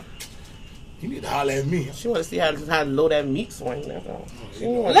 She talking about, you need to holler at me. She want to see how low that meat swing. That's all.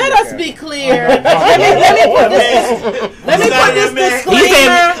 Let us be clear. Let me put this He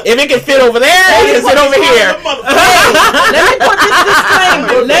said, If it can fit over there, it can fit over here. Let me put this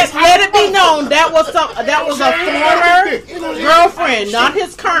disclaimer. Let it be known that was a former girlfriend, not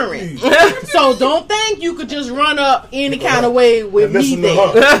his current. So don't think you could just run up any kind of way with me there.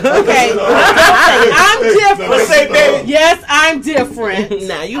 Okay? I'm different. Yes, I'm different.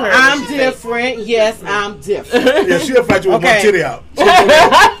 Now you heard. I'm different. Yes, I'm different. Yeah, she'll fight you with one titty out.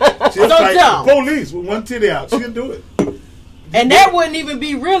 She'll fight the police with one titty out. She'll do it. And that wouldn't even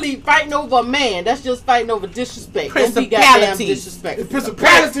be really fighting over a man. That's just fighting over disrespect. Don't be goddamn disrespectful.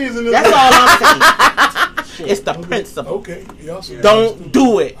 Principalities in this. That's all I'm saying. It's the principle. Okay. Don't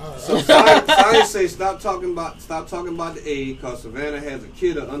do it. So science say stop talking about the A because Savannah has a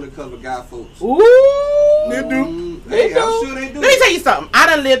kid of undercover guy folks. Ooh. They do. Hey, I'm sure they do. Let me tell you something. I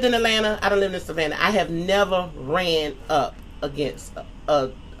done lived in Atlanta. I done lived in Savannah. I have never ran up against a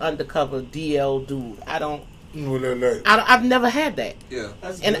undercover DL dude. I've never had that. Yeah,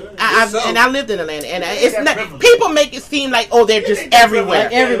 and I lived in Atlanta, and it's not. People make it seem like they're just everywhere.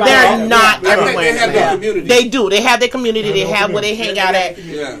 They're not everywhere. They have their community. They do. They have their community. They have where they hang out at.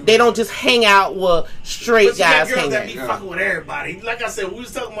 Yeah. They don't just hang out where straight guys girls hang that out. be fucking with everybody. Like I said, we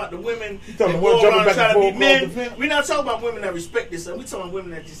was talking about the women that talking go about around jumping trying to back be and forth, men. We're not talking about women that respect this. We talking about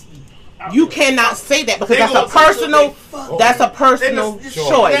women that just. You cannot say that because that's a personal. That's a personal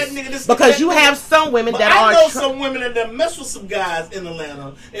choice. Because you have some women that are. I know some women that done mess with some guys in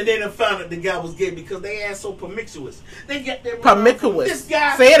Atlanta, and they done found out the guy was gay because they ass so promiscuous. They get their promiscuous. This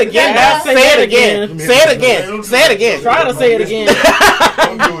guy. Say it again. Now. Say it again. Say it again. Say it again. Try to say it again.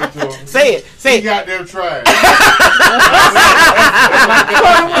 Don't do it to him. Say it. Say He it. got them tried.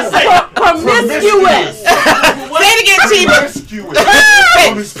 Promiscuous. Say it again, Chiba.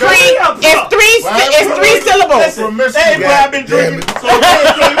 Promiscuous. It's three syllables. Hey, bro, I've been drinking, so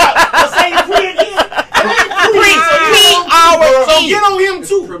it came out. So say it free again. So get on him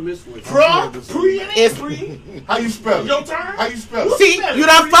too. It's free. How you spell it? Your turn. How you spell it? See, you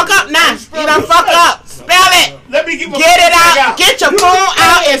done fuck up now. You done fuck up. Spell it. Let me get it out. Get your phone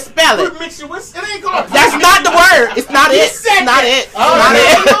out and spell it. It ain't called. That's not the word. It's not it. It's not it. It's not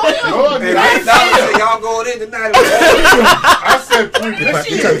it. Y'all going in tonight? I said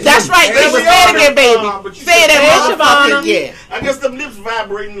promiscuous. That's right. Say it again, baby. Say that motherfucker again. I guess them lips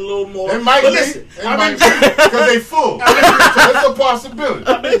vibrating a little more. It might But be. listen, It might be because they full. So that's a possibility.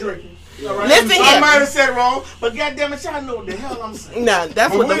 I've been drinking. All right? Listen I here. might have said it wrong, but goddamn it, y'all know what the hell I'm saying. Nah, that's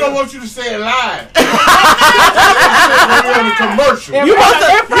But what we don't the. want you to say it live. When you're on the commercial. You supposed to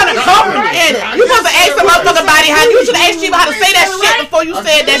in front of company. You supposed to ask the motherfucking body how you should ask people how to say that shit before you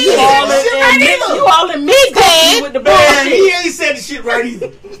said that shit. You all in me with the Man, bullshit. he ain't said the shit right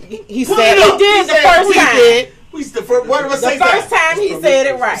either. He said He did the first time. Who's the first? What did I say? The first time he said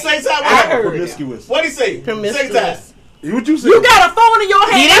it right. Say time. I heard. Promiscuous. What did he say? Say time. What you say? You got a phone in your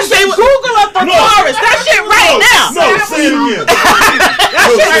hand. He didn't say what. Google up for Taurus. That shit right now. No, say it again. That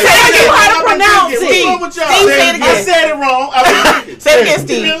shit tell you how to pronounce What's it. wrong with y'all? Steve, say it again. I said it wrong. I've been drinking. Say it again,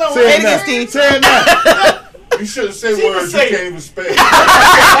 Steve. Say it again, Steve. Say it now. You shouldn't say See, words you say it. can't even spell.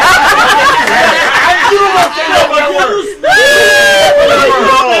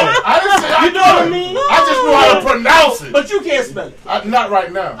 I didn't say You know what I mean? I just know how to pronounce it. But you can't spell it. Not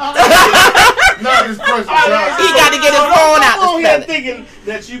right now. Not this person. He got to get his phone out I'm on to here spell it. thinking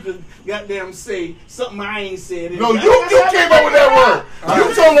that you could goddamn say something I ain't said. No, you came up with that word. You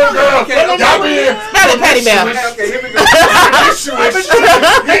told little girl, y'all be in. Spell it, Patty Bell. Okay, here we go. You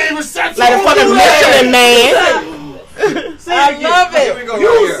ain't even said Like a fucking Michelin man. I love Here we it. go. You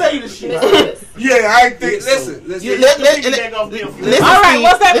right say here. the shit. Yeah, I ain't think Listen. You Listen, listen, off them. All right,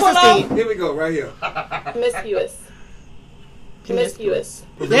 what's that listen, put on? Steve. Here we go. Right here. Promiscuous. Promiscuous.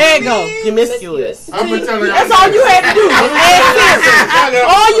 There you go. Promiscuous. I've been telling y'all. That's all you had to do. Was ask Siri.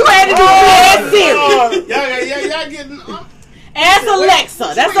 All you had to do was ask Siri. Y'all getting. Ask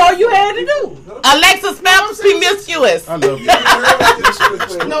Alexa. That's all you had to do. Alexa, spell promiscuous. I love you.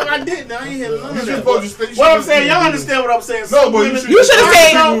 No, I didn't. I ain't hear none of You're that. supposed to say. What I'm saying, y'all understand what I'm saying? No, but You should have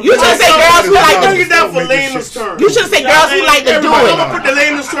said girls who like Bring to. it down for layman's term. You should have said girls who like to do I'm gonna it. put the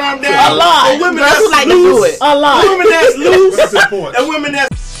layman's term down. A lot. For women Girls that's who like to do loose. it. A lot. Women that's loose. That's important. And women that's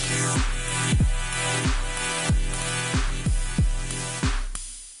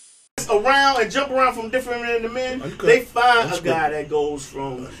around and jump around from different men to men, they find a guy that goes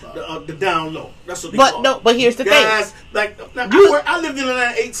from the down low. That's what they call it. But here's the thing. Guys, like now, I lived in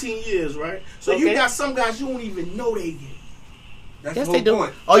Atlanta 18 years, right? So you got some guys you don't even know they gay. That's Yes, the they whole do.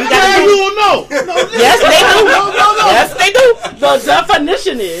 point. Oh, you How got to you do. don't know? Yes, they do. Yes, they do. The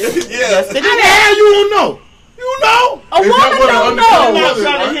definition is Yes, they do. How the hell you don't know? You know? a woman don't know. Y'all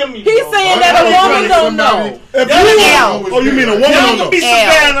trying to hear me. He's saying that a woman don't know. Oh, you mean a woman Y'all don't can know? be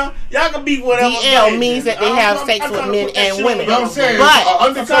Savannah. Y'all can be whatever. DL means that they have sex with men and women. But I'm saying, But- an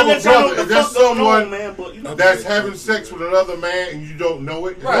undercover brother, if that's someone man, but you know, that's having sex with another man and you don't know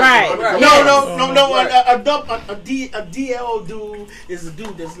it. Right. No. A DL dude is a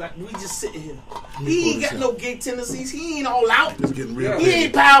dude that's like, we just sitting here. He ain't got no gay tendencies. He ain't all out. It's getting real. He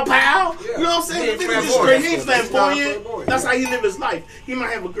ain't pow. Yeah. You know what I'm saying? He He ain't just straight. He ain't flamboyant. flamboyant. That's how he live his life. He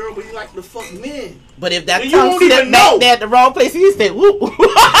might have a girl, but he like to fuck men. But if that You tongue won't sit even back know. there at the wrong place, he said, whoop.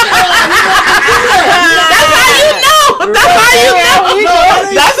 That's how you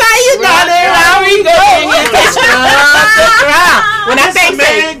know. That's how you know. That's how you know. There we go. When I say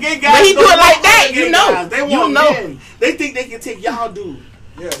Man, gay guys when he do don't it like want that, gay you know. guys. They You want know. men. They think they can take y'all dude.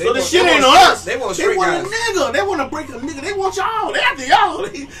 Yeah, they So the want- shit they ain't want on straight- us. They want They straight want guys. a nigga. They want to break a nigga. They want y'all. They after y'all.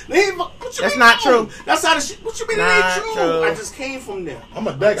 They what you That's mean not no? true. That's how the shit. What you mean it Not ain't true? true. I just came from there. I'm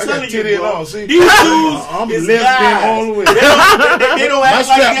a duck. I got telling you, titty and bro. all. See, These dudes I'm is lesbian guys. all the way. They don't My act like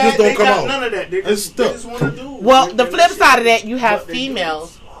strap that. just don't They come got out. none of that. They It's just stuck. want to do. Well, the They- flip they side of shit. that, you have But they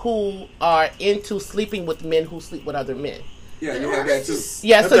females who are into sleeping with men who sleep with other men. Yeah, you have that too.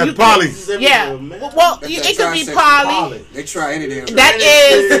 Yeah, That's so that you poly. Yeah, well, That's it that could be trisexual poly. They try any damn. That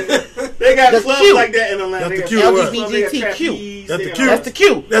is They got That's clubs cute. like that in Atlanta. That's They the got cute clubs, what? they got LGBTQ. trapeze, That's they the got- cute. that's the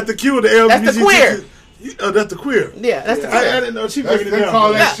cute. That's the Q. The LGBT. That's the queer. That's the queer. Yeah, that's the I queer. didn't know she That's, breaking it they down.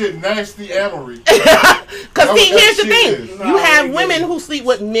 call Yeah. that shit nasty amory. Because That's see, what here's the that thing: shit is. you have No, women who sleep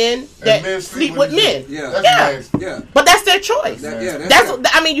with men that men sleep with men. Yeah. That's Yeah. nasty. Yeah. But that's their choice. That's That's it.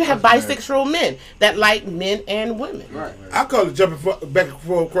 I mean, you have That's bisexual men that like men and women. Right. I call it jumping back and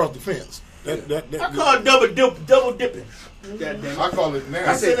forth across the fence. I call it double dipping. Goddamn. I call it I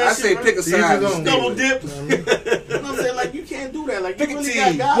nasty. say, I say, pick a side. and Double stick dip. with it. You know what I'm saying? Like, you can't do that. Like, you Pick a really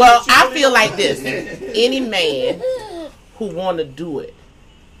team. got guys Well, that you I really feel don't like like. this: any man who want to do it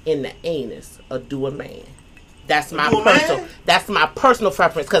in the anus or do a man. That's my Do a personal. man? That's my personal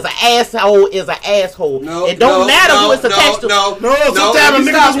preference. Because an asshole is an asshole. No, it don't matter who it's attached to. No, sometimes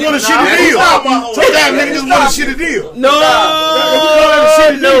a nigga just want a shitty deal. Sometimes niggas just want a shitty deal. No, Nah,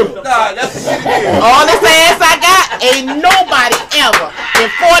 that's a shit deal. all this ass I got, ain't nobody ever in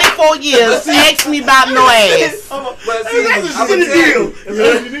 44 years asked me about no ass. But see, That's a I'm gonna shitty tell deal. you. That's a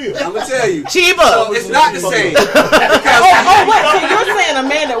shitty deal. I'm gonna tell you. Chiba. So it's not the same. Oh, wait, so you're saying a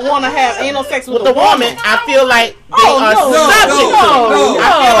man that want to have anal sex with With the woman, I feel like they are subject to it. I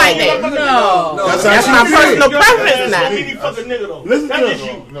feel like that. No. That's my personal preference now. Listen to That's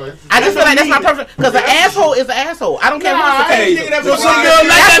him. you. No, it's I just feel like that's my preference. Because an asshole is an asshole. I don't care who it's Hey, attached to. So some girl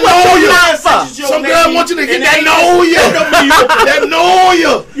like That's that what know you you. lying for. Some girl want you to get that know you. That know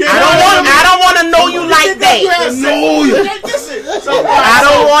you. I don't want to know you like that. That know you. I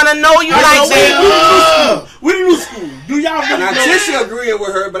don't want to know you like that. We the new school. Do y'all really Now know? Tisha agreeing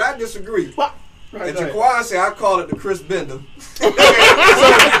with her, but I disagree. And Jaquan said I call it the Chris Bender. So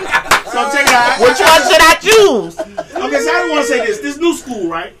check it out. Which one should I choose? Okay, so I want to say this. This new school,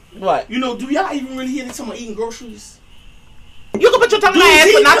 right? What? You know, do y'all even really hear they talking about eating groceries? You can put your tongue in Dudes my ass, but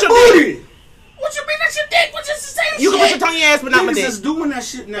eating not the your dick. booty. What you mean that's your dick? What's just the same You shit? can put your tongue in your ass, but not my Niggas dick. is doing that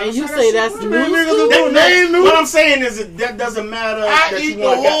shit now. And you So say that that's shit- new Niggas school? is doing they ain't new. What I'm saying is that doesn't matter I that eat you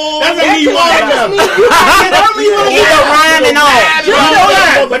want the to whole That doesn't mean you want a guy. Eat the rhyme and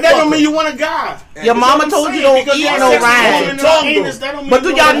all. But that don't mean you want a guy. Your mama told you don't eat no rhyme. But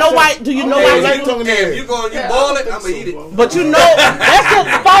do y'all know why? Do you know why? Hey, if you boil it, I'ma eat it. But you know, That's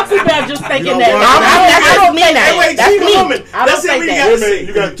just Foxy Bear just thinking that. that's me now. Wait, That's she me. humming. I That's don't it. We think got that. to say.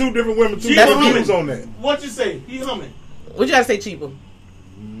 You got two different women, two That's different me. views on that. What you say? He humming. What you gotta say, cheaper?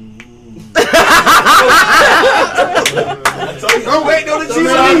 Don't wait on the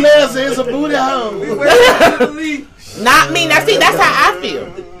cheese. It's a booty hole. Not me. Now see, that's how I feel.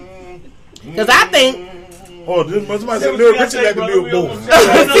 Cause I think. Oh, this somebody said Little Richard like to be a bull. See,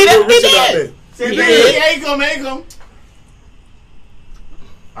 that's me Richard out then. there. Say, He baby, did. here he come, here he come.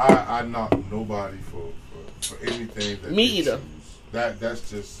 I knock nobody for anything that Me they either. choose. That's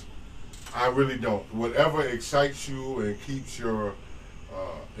just I really don't. Whatever excites you and keeps your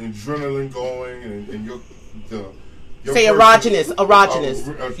adrenaline going and your Say person- erogenous.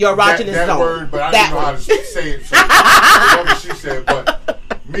 Your erogenous that zone. word, but I That didn't know how one. to say it. So whatever she said, but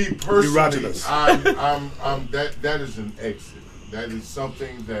me personally, Erogenous. I'm that is an exit. That is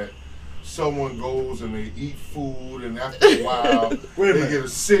something that someone goes and they eat food, and after a while Wait a they minute. get a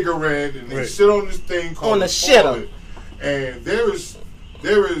cigarette and they Wait. sit on this thing called On the a shitter. toilet, and there is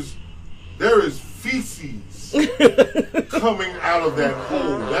feces coming out of that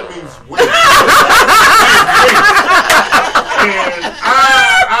hole. That means waste. And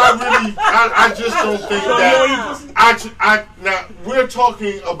I really I just don't think that. Now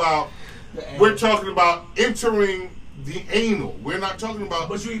we're talking about entering the anal. We're not talking about.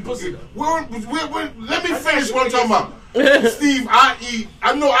 But you eat pussy. Let me finish what I'm talking about. Steve,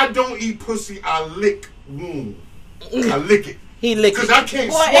 I know I don't eat pussy. I lick womb. I lick it. He licks Because it. I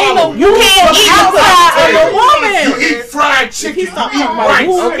can't swallow it. You can't eat outside of a woman. You eat fried chicken. You eat about rice.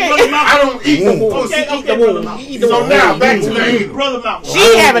 okay. I don't eat the pussy. Eat the womb. So now back to the anal. Brother Mount. She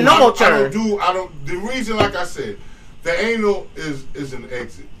ain't having no more turn. I don't. The reason, like I said, the anal is an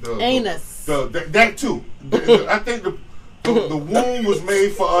exit. Anus. That too. I think the womb was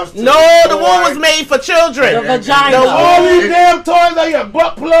made for us. No, the womb was made for children. The vagina. All these damn toys are your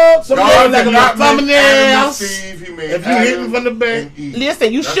butt plugs. Some God like did a not make Adam and thumbnails. Steve. He made If you hit them from the back.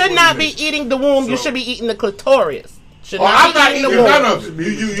 Listen, you should not be eating the womb. You should be eating the clitoris. Should I'm not not be eating eating the none womb. of it.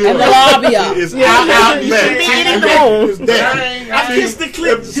 And the labia. It's Yeah, out, you should be eating the womb. It's that. I kiss the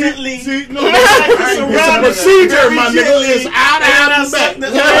clip gently. See, no, It's it's a procedure, my nigga. It's out, and back.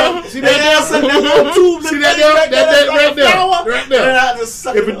 See that right there.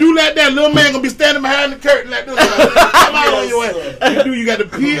 If you do like that, little man gonna be standing behind the curtain like this. Come on your ass. You got to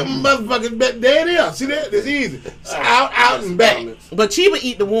pee them motherfuckers back. There it is. See that? It's easy. It's out, and back. But she would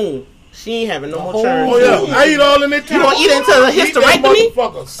eat the womb. She ain't having no more churn. Oh yeah, I eat all in it too. You gonna eat it until the hysterectomy?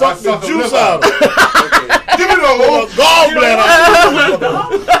 Motherfucker, suck the juice out of it. Give me the whole Gallbladder.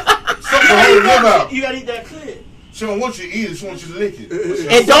 Suck the whole liver out. You gotta eat that clear. She don't want you to eat it. She wants you to lick it.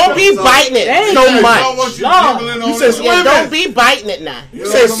 And don't be biting it so She don't much. want you nibbling on You said it. swim. Yeah, don't be biting it now. You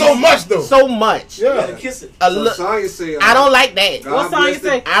say so much though. So much. You gotta kiss it. Sonya say, I don't like that. God What song bless you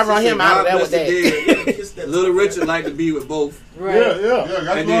say? I run she him said, out of God there bless with the that. dead. Kiss that. Little Richard like to be with both. Right.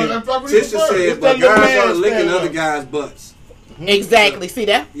 Yeah. And then Tisha said, but that little guys man are licking stand other up. guys' butts. Exactly. See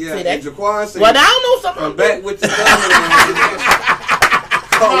that? Yeah, See that? and Jaquan said, Well, I don't know something. I'm back with the thumb.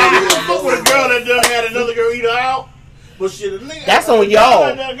 I fuck with a girl that done had another girl eat her out. But shit, a nigga. That's on y'all.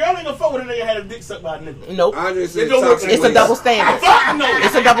 A girl ain't gonna fuck with a nigga had a dick sucked by a nigga. Nope. Andre said, It don't work. toxic It's a waste. double standard. Fuck no.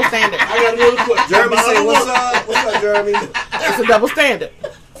 It's a double standard. I got another question. Jeremy But I said, don't what's want- up? What's up, Jeremy? It's a double standard.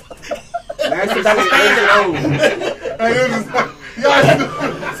 Nancy said,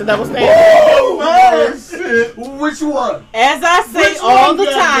 It's a double standard. Oh, shit. Which one? As I say Which all one, the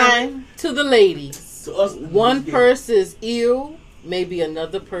goddamn? time to the ladies, To us, one yeah. person's ill may be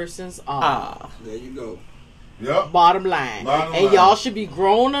another person's off. Ah. there you go. Yep. Bottom line. Bottom And line. y'all should be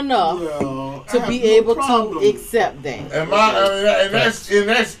grown enough Well, I to have be no able problem. to accept that. And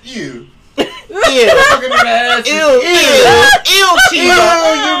that's you. Ew. Fucking in the ass. Ew. Ew, Chiba.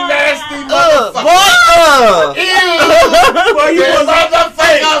 You nasty motherfucker. Boy, Well, you You was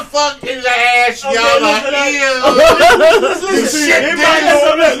motherfucker fuck in the ass, Okay, y'all are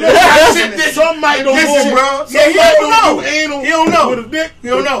listen, ill. Some might don't Listen, go, bro. Yeah, he don't know. anal He don't know. with a dick. You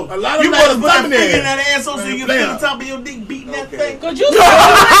don't know. A lot of You them must put that like finger in thumbnail. that asshole so you can feel the top of your dick beating that thing. Could you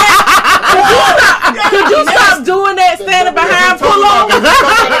stop doing that standing behind pull over?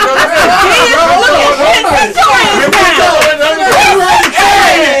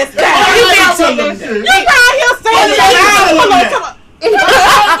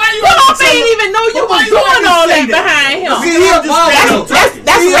 Ain't even know you was doing all that behind him. See, he a barber.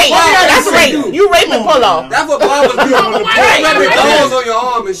 that's rape. That's rape. You raping pull off. That's what barbers do. They rub their balls on your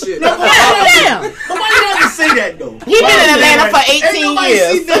arm and shit. That's what barbers do. Damn, Nobody ever say that though. He been in Atlanta for 18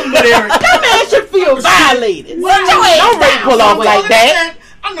 years. that man should feel violated. Don't rape pull off like that.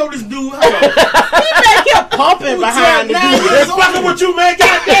 I know this dude. He back here pumping behind the dude. They're fucking with you, man.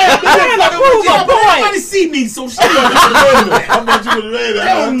 Goddamn. Trying to prove a Nobody point. see me, so shit. How about you with the lady? I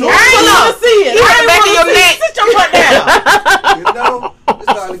I ain't ain't want to see it. You I got the back of ain't your want to see neck. it. Sit your butt down. You know, it's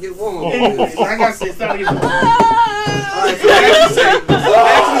starting to get warm. Like I said, it's time to get.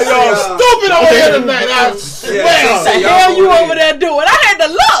 Y'all stupid over here tonight. I swear. What the hell you over there doing? I had to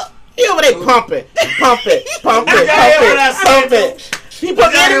look. He over there pumping. Pump it. He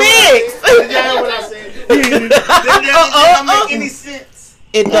put me in the mix. Did y'all hear what I said? Did that make any sense?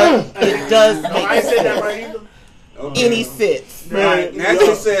 It does No, I ain't make said that right either. any sense. Right.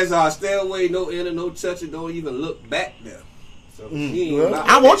 Nancy says, stay away, no enter, no touching, don't even look back there. So she ain't about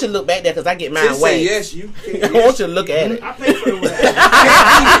I want you to look back there because I get She mine say wet. yes, you can't. I want you to look at it. I pay for the wax.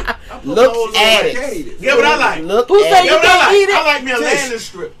 Look at Can't it. eat it. Get what I like. Look Who at say it. you Get what I can't like. eat it? I like me a landing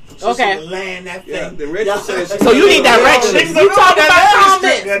strip. Okay. Just land that Yeah, thing. the Rachel says she So you need directions. Niggas We don't talking know about that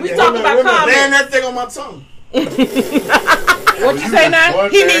comments. landing strip, We goddamn. talking about Land comments. that thing on my tongue. What you say now?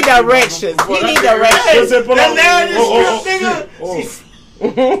 He need directions. He need directions. Listen, pull That on. landing Oh, strip, nigga. oh.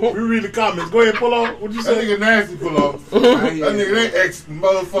 We read the comments. Go ahead, pull on. What you That say? nigga nasty pull off. That nigga, they ex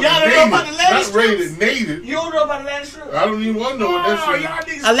motherfucking Y'all don't know about the landing not rated, native. You don't know about the landing strip? I don't even want to know what that shit y'all is.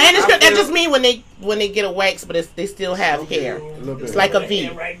 niggas. A landing strip, that just mean when they get a wax, but they still have hair. It's like a V.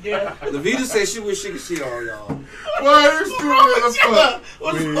 Right there. Lavita said she wish she could see all y'all. Boy, you stupid as fuck.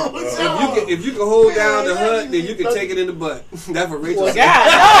 What's If you can hold down the hut, then you can take it in the butt. That's what Rachel said. God,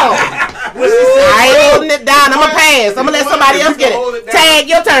 no. I ain't holding it down. I'm gonna pass. I'm gonna let somebody else get it. Tag,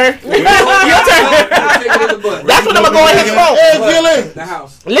 your turn. Your turn. Take it in the butt. That's when I'm gonna go in his phone. The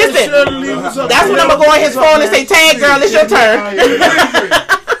house. Listen, that's when I'm gonna go in his phone and say, "Tag, girl, it's your turn."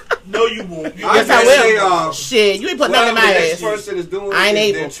 No, you won't. Yes, I will. Shit, you ain't putting nothing in my Next ass. person is doing I ain't is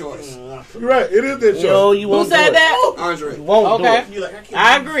able. their choice. You're right. It is their choice. No, you Who won't. said do it. that? Andre. You won't do Okay. it. You're like, I can't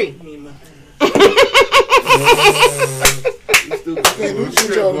I agree.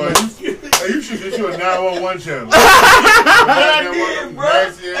 You should get you a 911 channel. I did,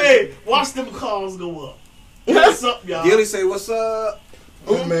 bro. Hey, watch them calls go up. What's up, y'all? Gilly say, "What's up?"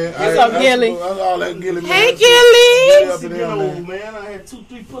 Oh, man. What's up, Gilly? All that Gilly, man. Hey, Gilly. Up Pussy in get there, old, man. man. I had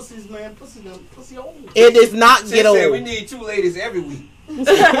 2-3 pussies, man. Pussy old. It does not She get said we old. need 2 ladies every week. I'm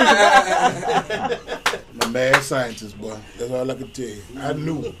a mad scientist, boy. That's all I can tell you. I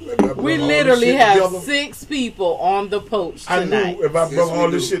knew. If I We brought all this literally shit have together, 6 people on the poach I tonight. knew if I Yes, brought we all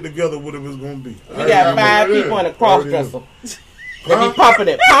this do. shit together, what it was going to be. We got 5 people in a cross dresser. They be pumping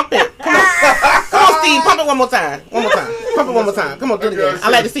it. Pump it. Come on. Come on, Steve. Pump it one more time. One more time. Pump it one more time. Come on, do it again. I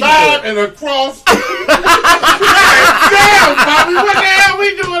like to see you do 5 it. and a cross. Damn, Bobby, what the hell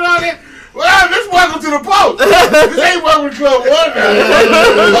we doing on it? Well, this welcome to the post. This ain't welcome to Club 1 now.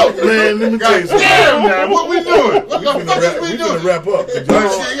 Man, let me tell you something. Damn, man, what we doing? What We the finna fuck wrap, is we we finna doing? wrap up. Shit, I y'all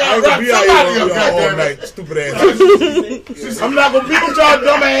ain't wrap gonna be out somebody here up, on y'all all goddamn it. night, stupid ass. I'm not gonna be with y'all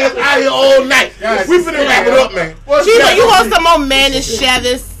dumb ass out here all night. God We finna wrap it up, man. What's Chiba, that? you want some more Manish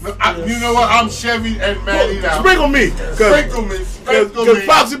Chavis? You know what? I'm Chevy and Manny now. Sprinkle me, Sprinkle me. Sprinkle cause me.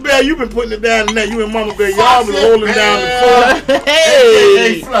 Foxy Bear, you been putting it down tonight. You and Mama Bear, y'all been holding down the floor. Hey,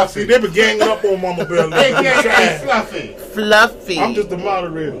 Hey, Fluffy. See, they been ganging up on Mama Bear. Hey, Fluffy. Fluffy. I'm just the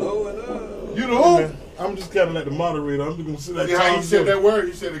moderator. You the who? I'm just kind of like the moderator. I'm just gonna sit like See how Tom you said Jones. that word?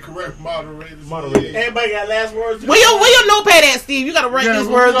 You said the correct moderator. Moderator. Everybody got last words. Where your notepad at, Steve? You gotta write Yeah, these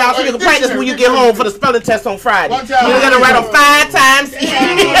well, words you down so know, you can like practice when you get home for the spelling test on Friday. One time- You gotta write them 5 times.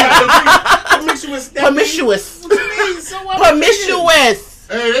 Promiscuous. Promiscuous. So what? Promiscuous.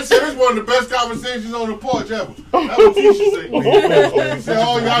 Hey, this is one of the best conversations on the porch ever. That's what Tisha said. She said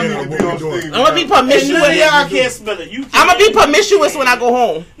all y'all need to be on stage. I'm gonna be And none of promiscuous. y'all can't spell it. You I'm gonna be promiscuous when I go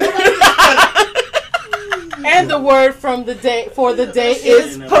home. And the word from the day for the day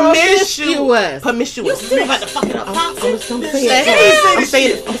is Promiscuous. promiscuous. Promiscuous. You about to fuck it up. I'm saying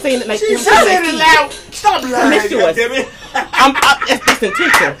it like She I'm said saying it it loud. Stop lying. Promiscuous. goddammit. It's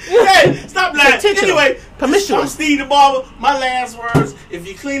intentional. Hey, stop lying. Intentional. Anyway, I'm Promiscuous. Steve the Barber. My last words: if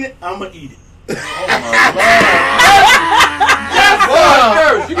you clean it, I'ma eat it. You got to boil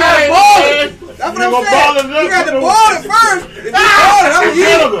it. That's what I'm saying. You got to boil it first. If you boil it, I'm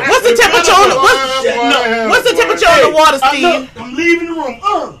eating it. What's the temperature on the what's the temperature on the water, Steve? I'm leaving the room.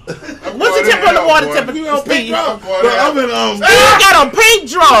 What's the temperature on the water temperature, Steve? But I'm in He got on pink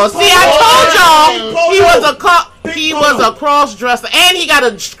drawers. See, I told y'all he was a cross dresser, and he got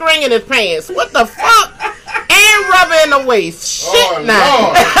a string in his pants. What the fuck? And rubber in the waist. Shit,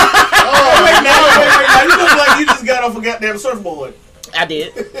 now. Wait, now. You look like you just got off a goddamn surfboard. I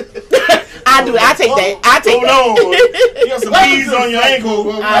did. I do. I take that. I take Hold that. on. You got some beads on your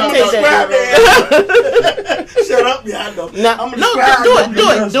ankle. I take that. Shut up, yeah, I know. No,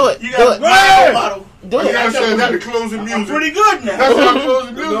 do it. You got a brown bottle. Do You gotta it. say that the closing I'm music. pretty good now. That's how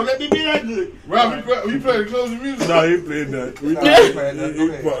closing Don't music. let me be that good. Rob, you play the closing music. No, he played that. He I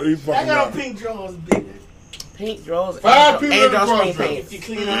fucking got on out. pink drawers, baby. Pink drawers. 5 people in and the draw cross spring If pants. you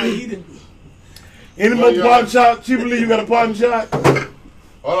clean, I eat it. Any more parting shot? Chief Lee, you got a parting shot?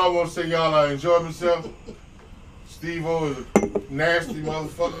 All I want to say, y'all, I enjoyed myself. Steve-O is a nasty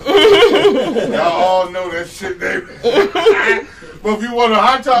motherfucker. Y'all all know that shit, baby. But if you want a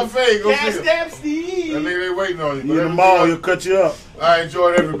hot top fade, go Gas see him. stamp Steve. That nigga, they waiting on you. You in the mall, he'll cut you up. I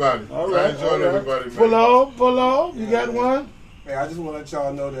enjoyed everybody. All right. I enjoyed everybody, man. Pull off. You got one? Hey, I just want to let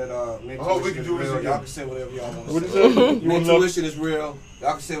y'all know that I hope we Mental can do this real. again. Y'all can say whatever y'all want What to you say. say? You want to Intuition is real.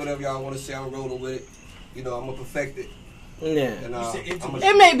 Y'all can say whatever y'all want to say. I'm rolling with it. You know, I'm going to perfect it. Yeah. And,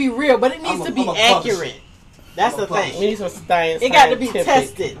 It may be real, but it needs to be I'm a accurate. That's I'm a the thing. We need some science. It got to be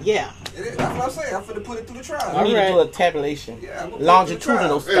tested. Yeah. That's what I'm saying. I'm finna put it through the trial. We need to do a tabulation. Yeah, I'm gonna put it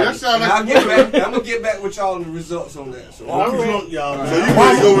Longitudinal through the trial. Hey, that study. sound And like I'm gonna get back with y'all on the results on that. So All right, y'all. So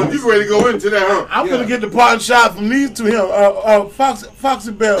you ready to go into that, huh? I'm gonna get the parting shot from these two here.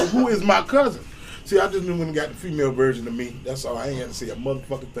 Foxy Bell, who is my cousin. See, I just knew when he got the female version of me. That's all. I ain't got to say a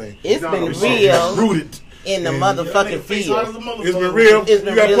motherfucking thing. It's been It's real rooted. in the And motherfucking Face hard as field. a motherfucker. It's been real. It's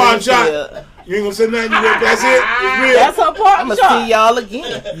been You got real parting in the shot. field. You ain't gonna say nothing. That's it. It's real. That's her part. I'm gonna see y'all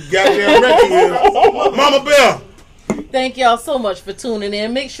again. You goddamn record here. Mama Bell. Thank y'all so much for tuning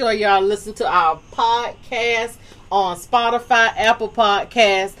in. Make sure y'all listen to our podcast on Spotify, Apple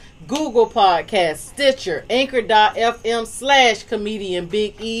Podcasts, Google Podcasts, Stitcher, Anchor.fm/Comedian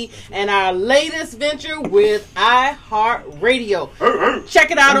Big E, and our latest venture with iHeartRadio.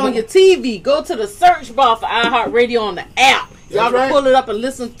 Check it out on your TV. Go to the search bar for iHeartRadio on the app. Y'all That's can right. pull it up and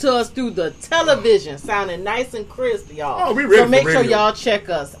listen to us through the television, sounding nice and crisp, y'all. Oh, we ready so for make sure radio. y'all check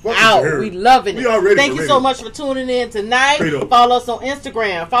us Welcome to out. her. We loving it. We are ready Thank for you so radio. much for tuning in tonight. Straight up. Follow us on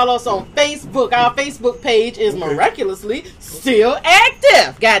Instagram. Follow us on Facebook. Our Facebook page is miraculously still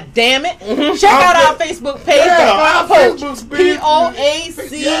active. God damn it. Check out our Facebook page. Yeah, The our Front Facebook's Porch. big.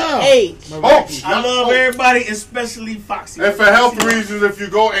 POACH. Oh, I love everybody, especially Foxy. and for health reasons, if you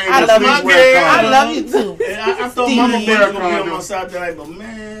go Angel, I love please you. wear a I condom. love you too. And I thought Steve. Mama Bear was gonna be on Condom. my side tonight, but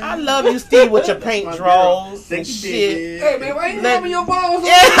man, I love you, Steve, with your paint my draws girl. Thank and you, shit. David. hey man, why you Let- rubbing your balls?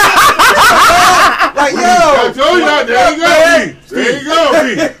 Yeah. Like I yo, told you that. There you go. There you go.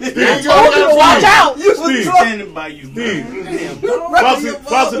 There you go. Watch out. you Steve. Standing by you, Steve. man. Foxy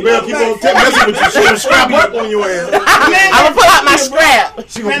Bell keep on messing with you. She gonna scrap up on your ass. I'm gonna pull out my scrap.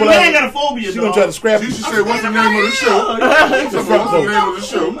 She gonna Man, pull man got out. a phobia, She gonna try to scrap She you. should say, what's the name of the show? The front What's the name porch. of the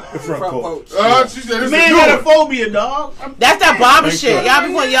show? The front porch. She said, The it's man a got a good one. phobia, dog. That's that barber shit. Y'all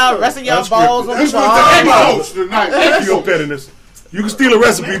be putting y'all resting y'all balls on the This was the bar. coach tonight. You your pettiness. You can steal a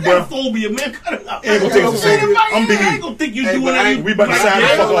recipe, Man got a bro. phobia, man. Cut it out. Ain't gonna take some I'm Big I ain't E. gonna think you Hey, doing but I that. ain't- We about to sign the I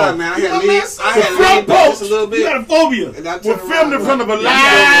ain't fuck gonna lie, off. man. I You had my lean man. back just a Front little You got bit. a phobia. And I We're turned filmed in around. front of a Yeah,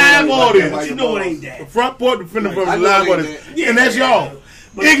 live yeah, audience. But you know it ain't that. Front porch defending from I a know live it ain't audience. that. And that's y'all.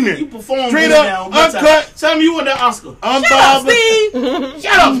 But Ignorant. You perform Straight good up, now. One time. uncut. Tell me you won the Oscar. Unbothered. Steve.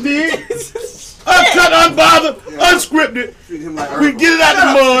 Shut up, Steve. Uncut, unbothered, unscripted. Treat him like We Earl. get it out the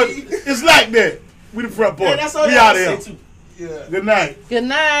mud. It's like that. We the front Yeah, porch. that's all We you out have here. to say, too. Good night. Good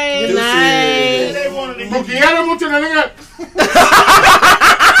night. Good night. They wanted to Porque ya no mucho la liga.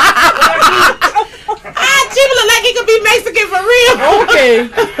 Chief look like he could be Mexican for real. Okay.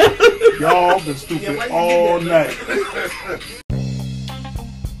 Y'all been stupid all night.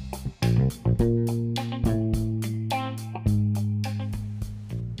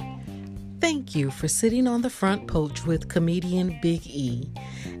 Thank you for sitting on the front porch with comedian Big E.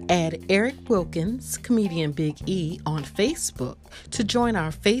 Add Eric Wilkins, comedian Big E, on Facebook to join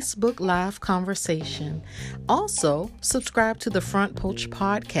our Facebook Live conversation. Also, subscribe to the Front Porch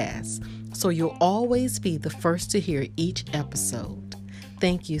Podcast so you'll always be the first to hear each episode.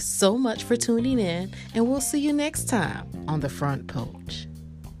 Thank you so much for tuning in, and we'll see you next time on the Front Porch.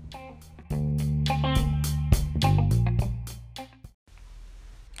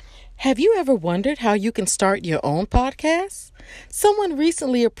 Have you ever wondered how you can start your own podcast? Someone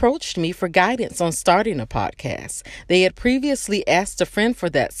recently approached me for guidance on starting a podcast. They had previously asked a friend for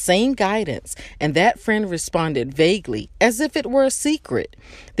that same guidance, and that friend responded vaguely, as if it were a secret.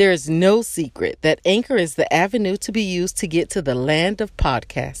 There is no secret that Anchor is the avenue to be used to get to the land of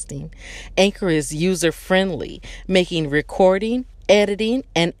podcasting. Anchor is user-friendly, making recording, editing,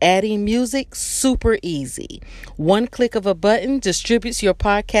 and adding music super easy. One click of a button distributes your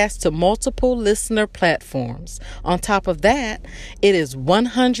podcast to multiple listener platforms. On top of that, it is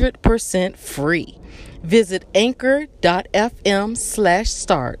 100% free. Visit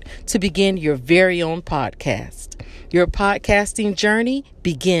anchor.fm/start to begin your very own podcast. Your podcasting journey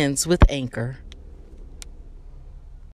begins with Anchor.